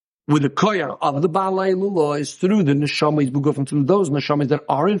 with the koyar of the Baalei Lula is through the neshamis bugufim, through those neshamis that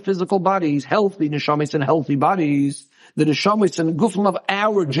are in physical bodies, healthy neshamis and healthy bodies, the neshamis and gufim of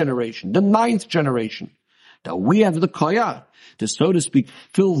our generation, the 9th generation, that we have the koyar to, so to speak,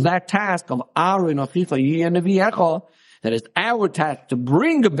 fill that task of Aaron, Achicha, Yeh, and Neviecha, that is our task to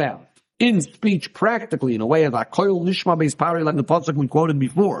bring about in speech, practically, in a way of Akoil Nishma Beis Pari, like the pasuk we quoted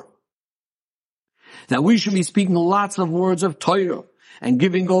before, that we should be speaking lots of words of Torah and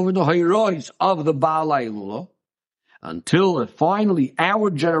giving over the heroes of the Baalei Lula, until finally our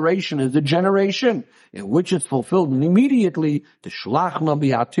generation is the generation in which it's fulfilled immediately the Shlach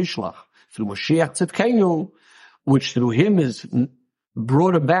Nabi HaTishlach through Mashiach Tzidkenu, which through him is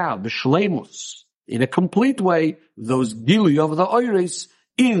brought about the Shleimus in a complete way, those Gili of the Oiris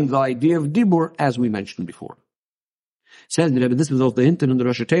in the idea of Dibur, as we mentioned before. Says the Rebbe, this was also hinted in the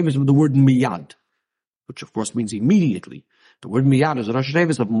Rosh Hashanah with the word miyad, which of course means immediately. The word miyad is the Rosh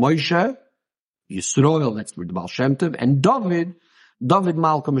Hashanah of Moshe, Yisroel, that's the Baal Shem Tov, and David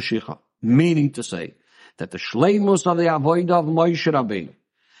Malka Mashiach, meaning to say that the Shleimus of the Avodah of Moshe Rabbeinu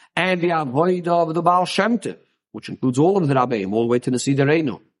and the Avodah of the Baal Shem Tov, which includes all of the Rabbeim, all the way to the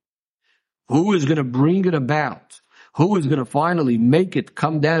Siderenu, who is going to bring it about, who is going to finally make it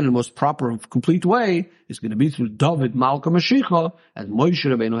come down in the most proper and complete way, is going to be through David Malka Mashiach, as Moshe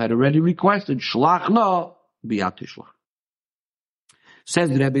Rabbeinu had already requested, Shlach na b'yad tishlach.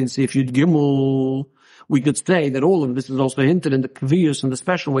 Says the Rebbe in Sif Yud Gimel, we could say that all of this is also hinted in the Kaviyus in the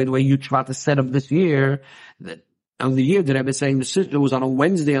special way, the way Yud Shvat is set up this year, that on the year the Rebbe is saying the sister was on a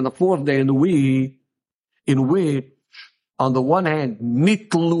Wednesday, on the 4th day in the week, in which, on the one hand,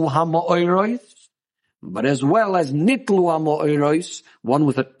 nitlu ha'ma'oros, but as well as nitlu ha'ma'oros, one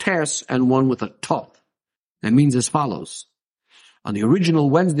with a tes and one with a tov. That means as follows. On the original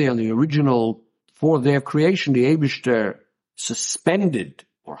Wednesday, on the original 4th day of creation, the Eibishter suspended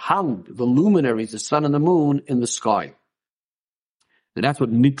or hung the luminaries, the sun and the moon, in the sky. And that's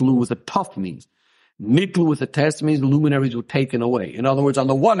what nitlu with a tov means. Nitlu with a tes means the luminaries were taken away. In other words, on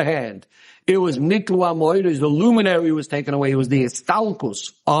the one hand, it was nitlu ha'ma'oros, the luminary was taken away. It was the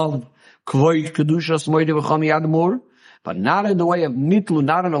estalkus of Kvoid Kedushas Moide V'cham Yad Mur, but not in the way of nitlu,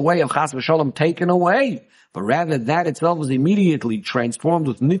 not in a way of chas v'shalom taken away, but rather that itself was immediately transformed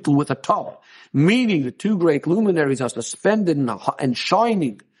with nitlu with a tov, meaning the two great luminaries are suspended and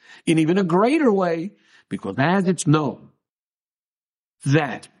shining in even a greater way, because as it's known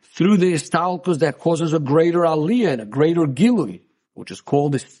that through the istalkus that causes a greater aliyah and a greater gilui, which is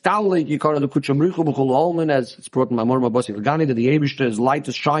called the Stallik Yikara the Kuchamrichu B'chol Olman, as it's brought in Mamor Mabasi V'gani, that the Eibishter's light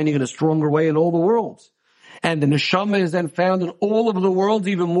is shining in a stronger way in all the worlds. And the Neshama is then found in all of the worlds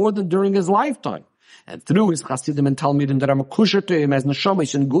even more than during his lifetime. And through his Chasidim and Talmidim that are Makusha to him as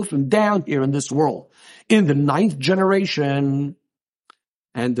Neshama and Gufim down here in this world. In the 9th generation,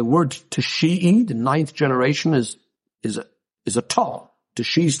 and the word Tashi'i, the 9th generation is a Tal.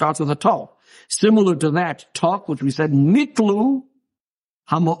 Tashi starts with a Tal. Similar to that talk, which we said, Nitlu,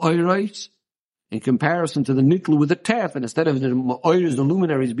 Ha'ma'oros, in comparison to the nitlu with the tef, and instead of the ma'oros, the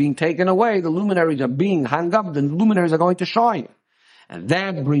luminaries being taken away, the luminaries are being hung up, the luminaries are going to shine. And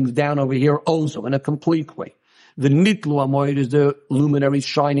that brings down over here also in a complete way. The Nitlu Amoid is the luminaries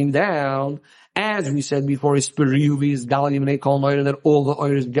shining down. As we said before, is Spiriuvi, is Galim, and Ekol Noid, that all the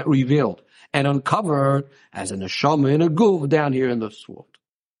oirs get revealed and uncovered as a neshama in a guv down here in the sword.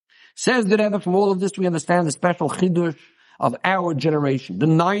 Says the Rebbe, from all of this we understand the special chidush of our generation, the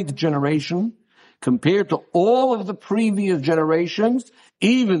 9th generation, compared to all of the previous generations,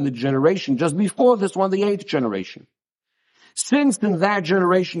 even the generation just before this one, the 8th generation. Since in that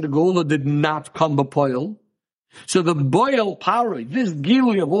generation the Geula did not come b'poil, so the boil power, this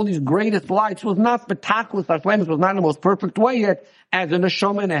gilui of all these greatest lights was not betaklis Hashem, was not in the most perfect way yet, as a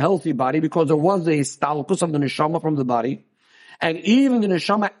neshama in a healthy body, because there was a stalkus of the neshama from the body. And even the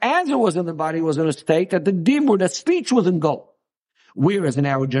neshama, as it was in the body, was in a state that the dibur, the speech was in Gul. Whereas in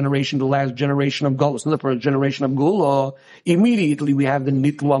our generation, the last generation of Gul, so the first generation of Gula, immediately we have the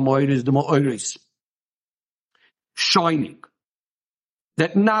Nitlu Amoiris, the Mo'iris, shining.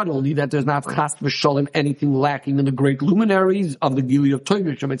 That not only that there's not chas v'sholem anything lacking in the great luminaries of the Gili of Torah,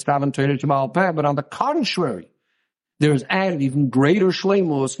 Shemitzvah and Torah Shemal Peh, but on the contrary, there's added even greater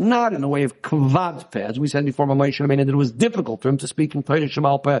shleimus, not in the way of kvad peh, as we said before, Moshe Rabbeinu, that it was difficult for him to speak in Torah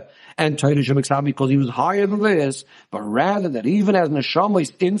Shemal Peh and Torah Shemitzvah because he was higher than this, but rather that even as neshama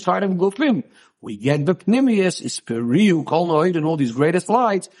is inside of gufim, we get the pnimius, isperiu, kol noid, and all these greatest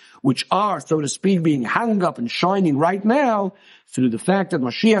lights, which are, so to speak, being hung up and shining right now, through the fact that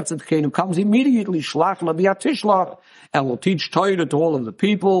Mashiach Tzidkenu comes immediately, shlach labiat tishlach, and will teach Torah to all of the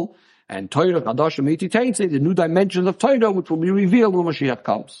people, and Torah Chadashim Ititeitze, the new dimensions of Torah, which will be revealed when Mashiach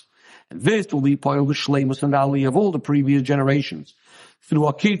comes. And this will be part of the Shleimus and Ali of all the previous generations. Through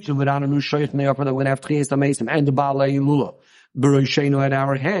Akitzu, without a new Shoyach Ne'afar, that we're going to have Tchias HaMesim, and the Baal Lula, B'Roshenu at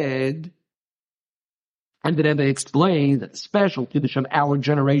our head. And the Rebbe explains that the special Kiddush of our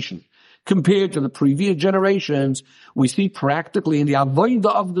generation, compared to the previous generations, we see practically in the Avodah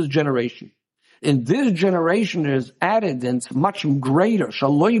of this generation. In this generation is added and much greater,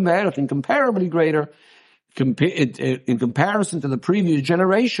 Shaloi Me'erach, incomparably greater, in comparison to the previous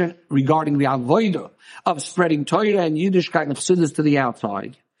generation regarding the Avodah of spreading Torah and Yiddishkeit and Chassidus to the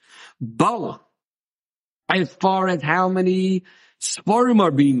outside. But as far as how many Sforim are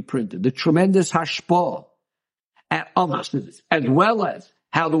being printed, the tremendous hashpah of Chassidus, as well as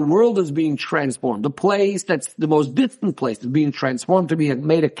how the world is being transformed. The place that's the most distant place is being transformed to be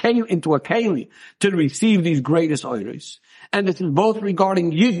made into a keli to receive these greatest oiros. And this is both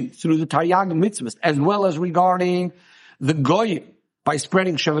regarding Yidden through the Taryag mitzvahs, as well as regarding the Goyim by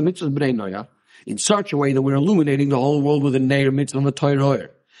spreading Sheva mitzvahs b'nei Noah in such a way that we're illuminating the whole world with a Neir mitzvah and the Torah.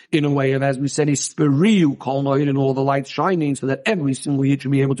 In a way of, as we said, a spiriu kol noir and all the lights shining so that every single Yid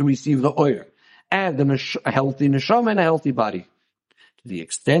should be able to receive the oil and a healthy neshama and a healthy body. To the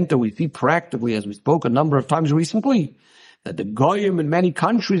extent that we see practically, as we spoke a number of times recently, that the Goyim in many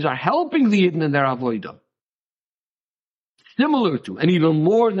countries are helping the Yidden in their avodah. Similar to, and even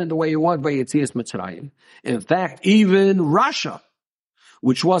more than the way it was by Yetzias Mitzrayim. In fact, even Russia,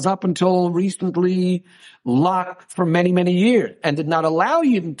 which was up until recently locked for many, many years, and did not allow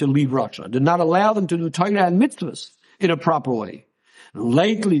Yidden to leave Russia, did not allow them to do Torah and mitzvahs in a proper way.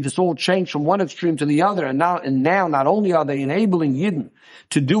 Lately, this all changed from one extreme to the other, and now not only are they enabling Yidden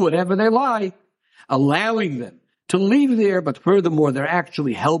to do whatever they like, allowing them to leave there, but furthermore, they're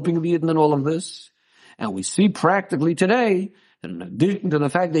actually helping the Yidden in all of this. And we see practically today that in addition to the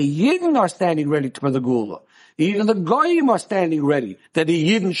fact that Yidden are standing ready for the Gula, even the Goyim are standing ready that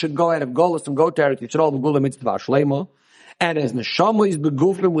the Yidden should go out of Golas and go to Eretz Yisrael, the Gula mitzvah Shlema, and as Neshama is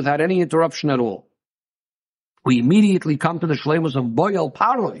begufim without any interruption at all. We immediately come to the Shlemus of Boyal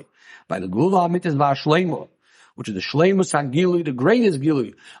Paroi by the Gula mitzvah Shlema, which is the Shlemus HaGilui, the greatest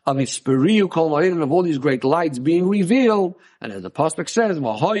Gilui of Ispiriu Kol No'edim, of all these great lights being revealed. And as the Pasuk says,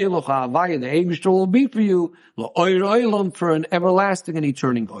 V'hoye locha avaya, the Eibishter will be for you, L'oir oilam, for an everlasting and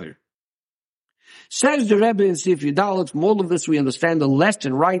eternal oir. Says the Rebbe in Sif Yudalit, from all of this we understand the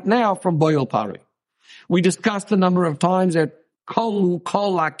lesson right now from Boyal Paroi. We discussed a number of times that Kol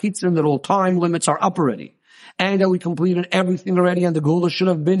HaKitzim, that all time limits are up already. And that we completed everything already, and the Gula should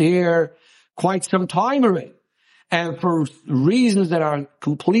have been here quite some time already. And for reasons that are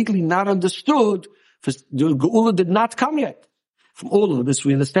completely not understood, the Gula did not come yet. From all of this,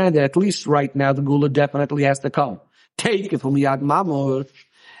 we understand that at least right now, the Gula definitely has to come. Take it from Yad Mamosh,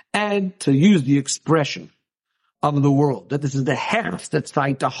 and to use the expression of the world, that this is the Hechs that's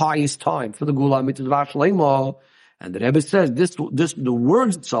like the highest time for the Gula mitzvah Shlema. And the Rebbe says the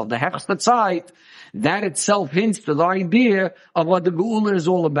words itself, the Hechs Tzait, that itself hints to the idea of what the Gula is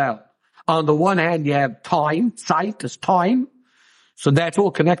all about. On the one hand, you have time, Tzait is time. So that's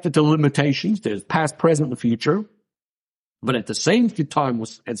all connected to limitations. There's past, present, and future. But at the same time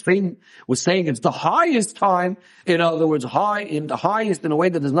was saying it's the highest time. In other words, the highest in a way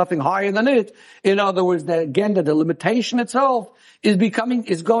that there's nothing higher than it. In other words, that again, that the limitation itself is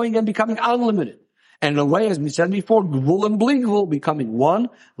going and becoming unlimited. And in a way, as we said before, gvul and bli gvul becoming one,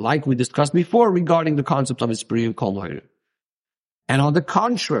 like we discussed before regarding the concept of Esprit Kol Noire. And on the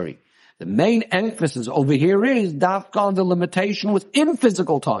contrary, the main emphasis over here is dafka on the limitation within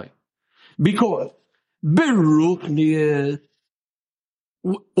physical time. Because Beruchnius,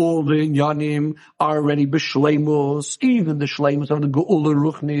 all the inyanim are already b'shleimus, even the shleimus of the Geula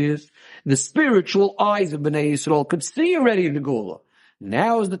Ruchnius. The spiritual eyes of Bnei Yisrael could see already the Geula.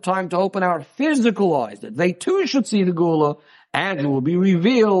 Now is the time to open our physical eyes, that they too should see the Geula, and it will be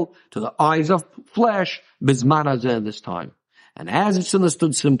revealed to the eyes of flesh, Bizman Hazeh this time. And as it's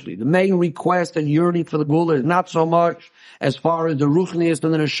understood simply, the main request and yearning for the Geula is not so much as far as the Ruchnius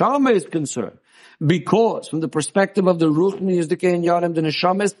and the Neshama is concerned. Because from the perspective of the Ruchnius, the Kenyanim, the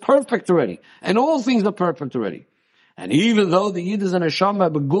Neshama is perfect already. And all things are perfect already. And even though the Yid is a Neshama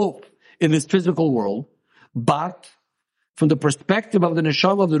have a guf in this physical world, but from the perspective of the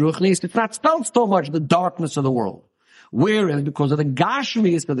Neshama of the Ruchnius, it's not felt so much the darkness of the world. Whereas because of the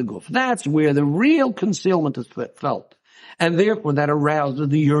Gashmius of the guf, that's where the real concealment is felt. And therefore that arouses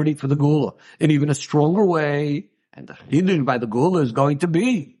the yearning for the Geula in even a stronger way. And the hidden by the Geula is going to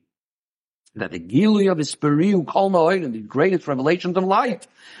be that the Gilui of Esprit Kol Noire, and the greatest revelations of light,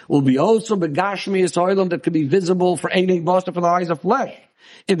 will be also begashmius oilam that can be visible for Einei Basa, for the eyes of flesh,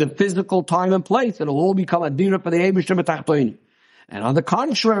 in the physical time and place. It will all become a dira for the Eibishter B'tachtoini. And on the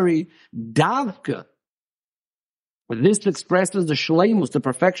contrary, Davka, this expresses the shleimus, the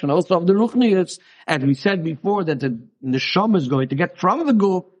perfection also of the Ruchnius, as we said before, that the Neshama is going to get from the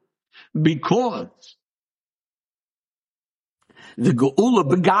Guf, because the Geula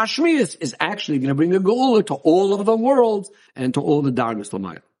Begashmius is actually going to bring the Geula to all of the worlds and to all the Dargos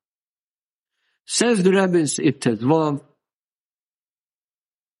Lamayla. Says the Rebbe if Tezvav,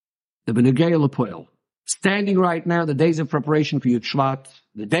 the Benegei Lepoel, standing right now, the days of preparation for Yud Shvat,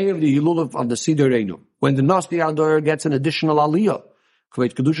 the day of the Hilul of the Siddur Reinu, when the Nosti Ador gets an additional Aliyah,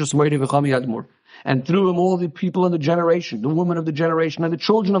 and through him all the people in the generation, the women of the generation and the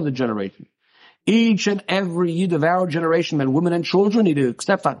children of the generation. Each and every Yid of our generation, men, women, and children, need to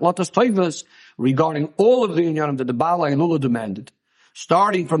accept Aklatas Toivas regarding all of the Inyanim that the Baal Lula demanded,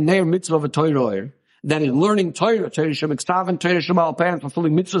 starting from their mitzvah of a Torah, that is learning Torah Shem Eksav and Torah Shem Al Peh,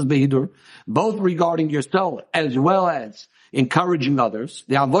 fulfilling mitzvahs behidur, both regarding yourself as well as encouraging others,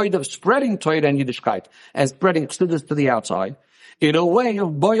 the avoid of spreading Torah and Yiddishkeit, as spreading chassidus to the outside, in a way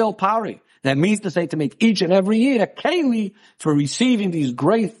of boyal pari. That means to say to make each and every year a keli for receiving these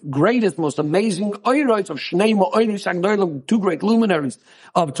greatest, most amazing oiroids of Shneima Oiris Agdoilim, two great luminaries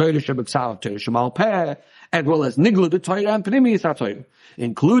of Torah Shebeksav, Torah Shemal Peh, as well as Nigla the Torah and Pnimius HaTorah,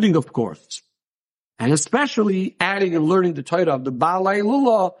 including, of course, and especially adding and learning the Torah of the Baalei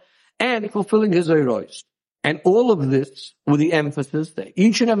Lula and fulfilling his oiroids. And all of this with the emphasis that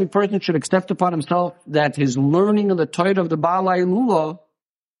each and every person should accept upon himself that his learning of the Torah of the Baalei Lula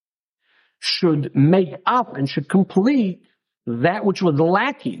should make up and should complete that which was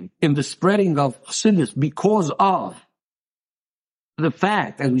lacking in the spreading of chassidus because of the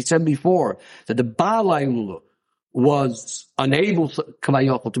fact, as we said before, that the Baalei Lula was unable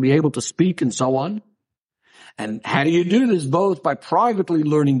to be able to speak and so on. And how do you do this? Both by privately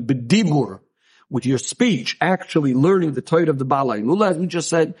learning b'dibur, with your speech, actually learning the Torah of the Baalei Lula, as we just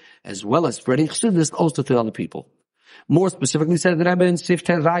said, as well as spreading chassidus also to other people. More specifically said the Rebbe in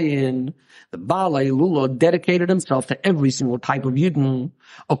Siftei Zayin, the Baalei Lula dedicated himself to every single type of Yidden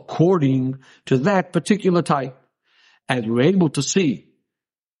according to that particular type. As we're able to see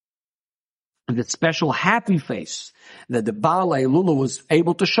the special happy face that the Baalei Lula was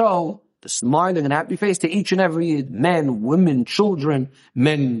able to show, the smiling and happy face to each and every Yid, men, women, children,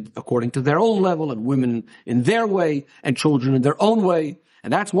 men according to their own level and women in their way and children in their own way.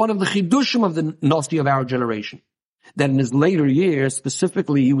 And that's one of the chidushim of the Nosti of our generation. That in his later years,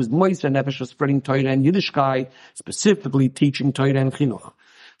 specifically, he was Moise Nefesh spreading Torah and Yiddishkeit, specifically teaching Torah and Chinuch.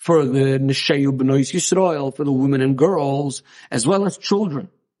 For the Nesheyu B'nois Yisrael, for the women and girls, as well as children,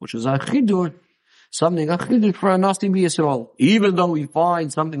 which is a chidur, something a chidur for a Nasti B'Yisrael. Even though we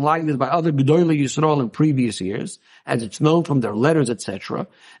find something like this by other Gedolei Yisrael in previous years, as it's known from their letters, etc.,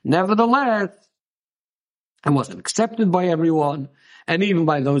 nevertheless, it wasn't accepted by everyone. And even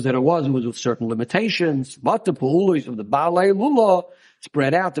by those that it was with certain limitations. But the Pa'ulis of the Baalei Lula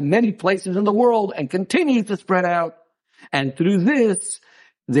spread out to many places in the world and continue to spread out. And through this,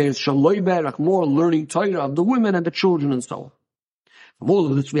 there's Shaloi Berach, more learning Torah of the women and the children and so on. From all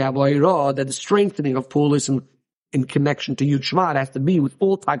of this, we have Oirah, that the strengthening of Pa'ulis and in connection to Yud Shvat has to be with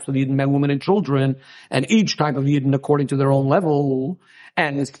all types of Yidden, men, women, and children, and each type of Yidden according to their own level,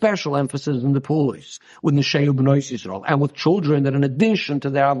 and a special emphasis in the Pulis, with Nesheu B'nai Yisrael, and with children that in addition to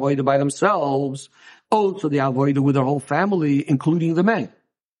their avodah by themselves, also the avodah with their whole family, including the men.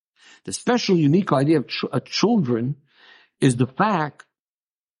 The special, unique idea of children is the fact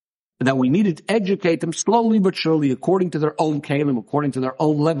that we needed to educate them slowly but surely according to their own kalim, according to their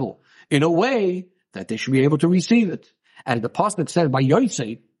own level, in a way that they should be able to receive it. As the pasuk says by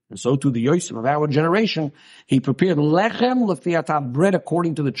Yosef, and so too the Yosef of our generation, he prepared lechem lefiatav, bread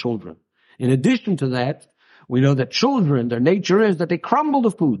according to the children. In addition to that, we know that children, their nature is that they crumble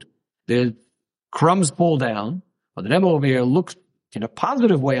the food. Their crumbs fall down, but the Rebbe over here looks in a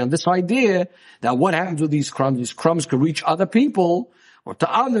positive way on this idea that what happens with these crumbs could reach other people, or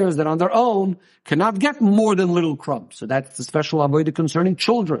to others that on their own cannot get more than little crumbs. So that's the special avodah concerning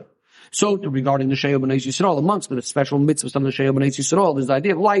children. So regarding the Sheyah B'nai Yisrael, amongst the special mitzvahs of the Sheyah B'nai Yisrael, there's the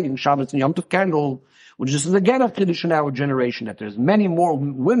idea of lighting Shabbos and Yom Tov candle, which is again a tradition in our generation, that there's many more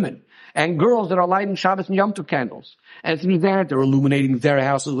women and girls that are lighting Shabbos and Yom Tov candles. And through that, they're illuminating their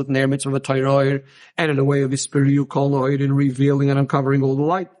houses with Ner Mitzvah Torah, and in a way of Ispiriu Kol and revealing and uncovering all the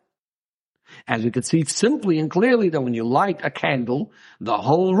light. As we can see simply and clearly that when you light a candle, the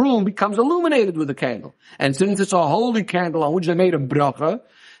whole room becomes illuminated with a candle. And since it's a holy candle on which they made a bracha,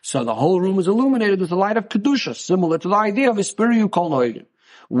 so the whole room is illuminated with the light of Kedusha, similar to the idea of Ispiriu Kol Noegin.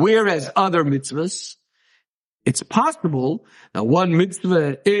 Whereas other mitzvahs, it's possible that one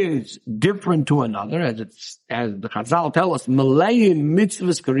mitzvah is different to another, as the Chazal tell us, Malayin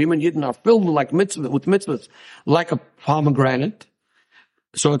mitzvahs karim, and Yidden are filled with mitzvahs like a pomegranate.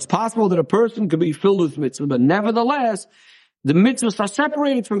 So it's possible that a person could be filled with mitzvah, but nevertheless, the mitzvahs are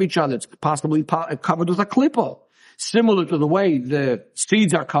separated from each other. It's possibly covered with a klippah, similar to the way the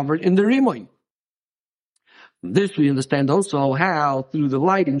seeds are covered in the rimoy. This we understand also how, through the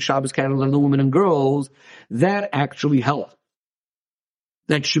lighting Shabbos candles of the women and girls, that actually helps.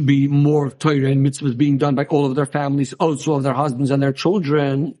 That should be more of Torah and mitzvahs being done by all of their families, also of their husbands and their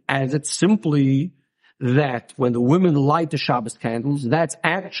children, as it's simply that when the women light the Shabbos candles, that's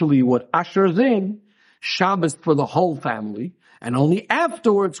actually what ushers in Shabbos for the whole family, and only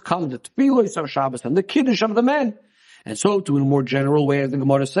afterwards come the tefillos of Shabbos and the kiddush of the men. And so, to in a more general way, as the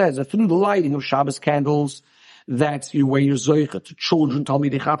Gemara says, that through the lighting of Shabbos candles, that's where you're zoicha to children,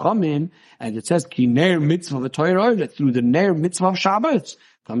 Talmidei Chachamim, and it says, Ki ner mitzvah v'Torah, that through the ner mitzvah of Shabbos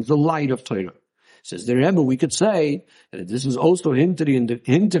comes the light of Torah. Says the Rebbe, we could say that this is also hinted in the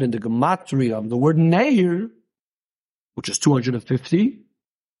gematria of the word Neir, which is 250.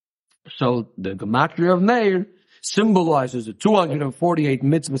 So the gematria of Neir symbolizes the 248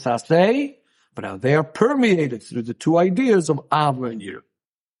 mitzvahs aseh, but how they are permeated through the two ideas of Ava and Yirah.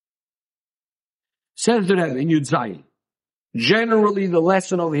 Says the Rebbe in Yud Zayin, generally the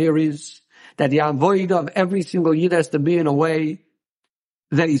lesson over here is that the avodah of every single Yid has to be in a way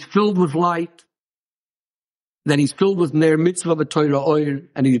that he's filled with light, that he's filled with Ner Mitzvah v'Torah Oyer,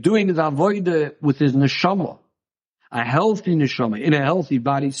 and he's doing his avodah with his neshama, a healthy neshama, in a healthy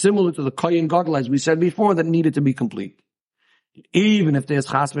body, similar to the Kohen Gadol, as we said before, that needed to be complete. Even if there's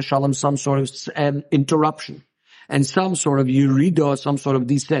chas v'shalom, some sort of interruption, and some sort of yirida, some sort of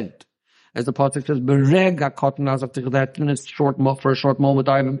descent. As the pasuk says, "Berega cotton as of that in for a short moment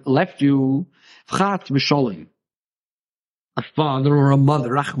I left you." Chat v'shalom, a father or a mother,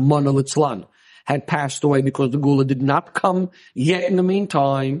 Rachmana litzlan, had passed away because the Gula did not come yet in the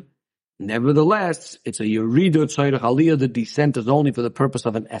meantime. Nevertheless, it's a Yerida Tzorech Aliyah. The descent is only for the purpose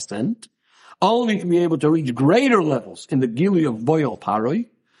of an ascent, only to be able to reach greater levels in the Gili of Boyal Paroi,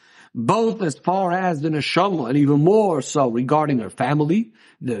 both as far as the Neshama and even more so regarding her family,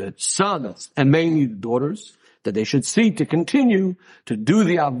 the sons and mainly the daughters, that they should seek to continue to do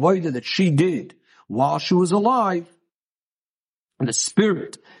the avodah that she did while she was alive, and the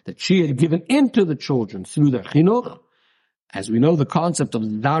spirit that she had given into the children through their chinuch. As we know, the concept of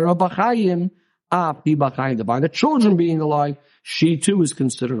Zara B'chayim, Api B'chayim, that by the children being alive, she too is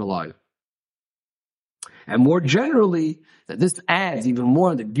considered alive. And more generally, that this adds even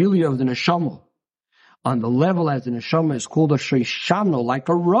more the Gilia of the Neshama. On the level as the Neshama is called a Shoshana, like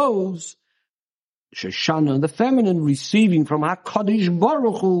a rose, Shoshana, the feminine, receiving from HaKadosh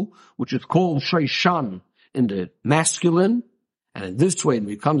Baruch Hu, which is called Shoshan in the masculine, and in this way it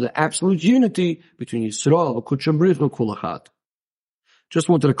becomes an absolute unity between Yisrael, V'kudsha Brit, V'kol Echad. Just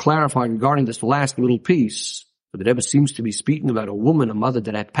wanted to clarify regarding this last little piece, that the Rebbe seems to be speaking about a woman, a mother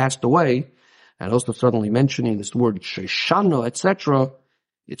that had passed away, and also suddenly mentioning this word Shoshana, etc.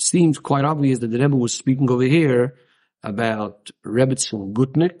 It seems quite obvious that the Rebbe was speaking over here about Rebbetzin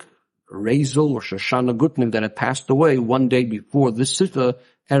Gutnik, Rezel or Shoshana Gutniv that had passed away one day before this Sikha,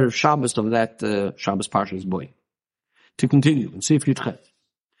 Erev Shabbos of that Shabbos Parshas Boy. To continue, and see if you tchet.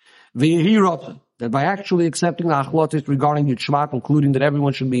 That by actually accepting the achlotis regarding Yud Shvat, including that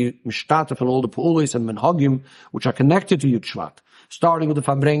everyone should be mishtatef and all the pu'ulis and menhagim which are connected to Yud Shvat, starting with the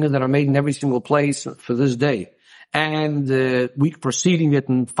farbrengas that are made in every single place for this day, and the week preceding it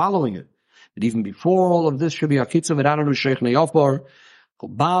and following it. That even before all of this should be Akitza V'Rananu Sheikh Neyafbar,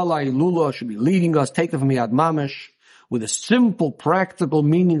 Baalai Lula should be leading us, take it from Yad Mamish, with a simple, practical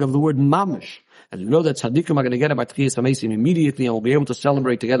meaning of the word Mamish. As we know that tzaddikim are going to get about Tchiyas HaMeisim immediately, and we'll be able to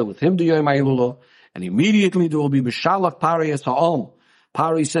celebrate together with him the Yom HaElula, and immediately there will be B'shalach Pariyas Ha'om,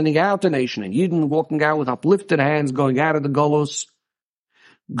 Pari sending out the nation, and Yidden walking out with uplifted hands, going out of the Golos,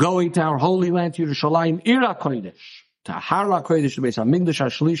 going to our holy land, Yerushalayim, Ira Kodesh, to Hara Kodesh, to Beis HaMikdash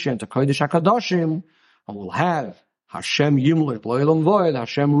HaShlishi, and to Kodesh HaKadoshim, and we'll have Hashem Yimler, Ploilam Void,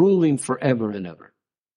 Hashem ruling forever and ever.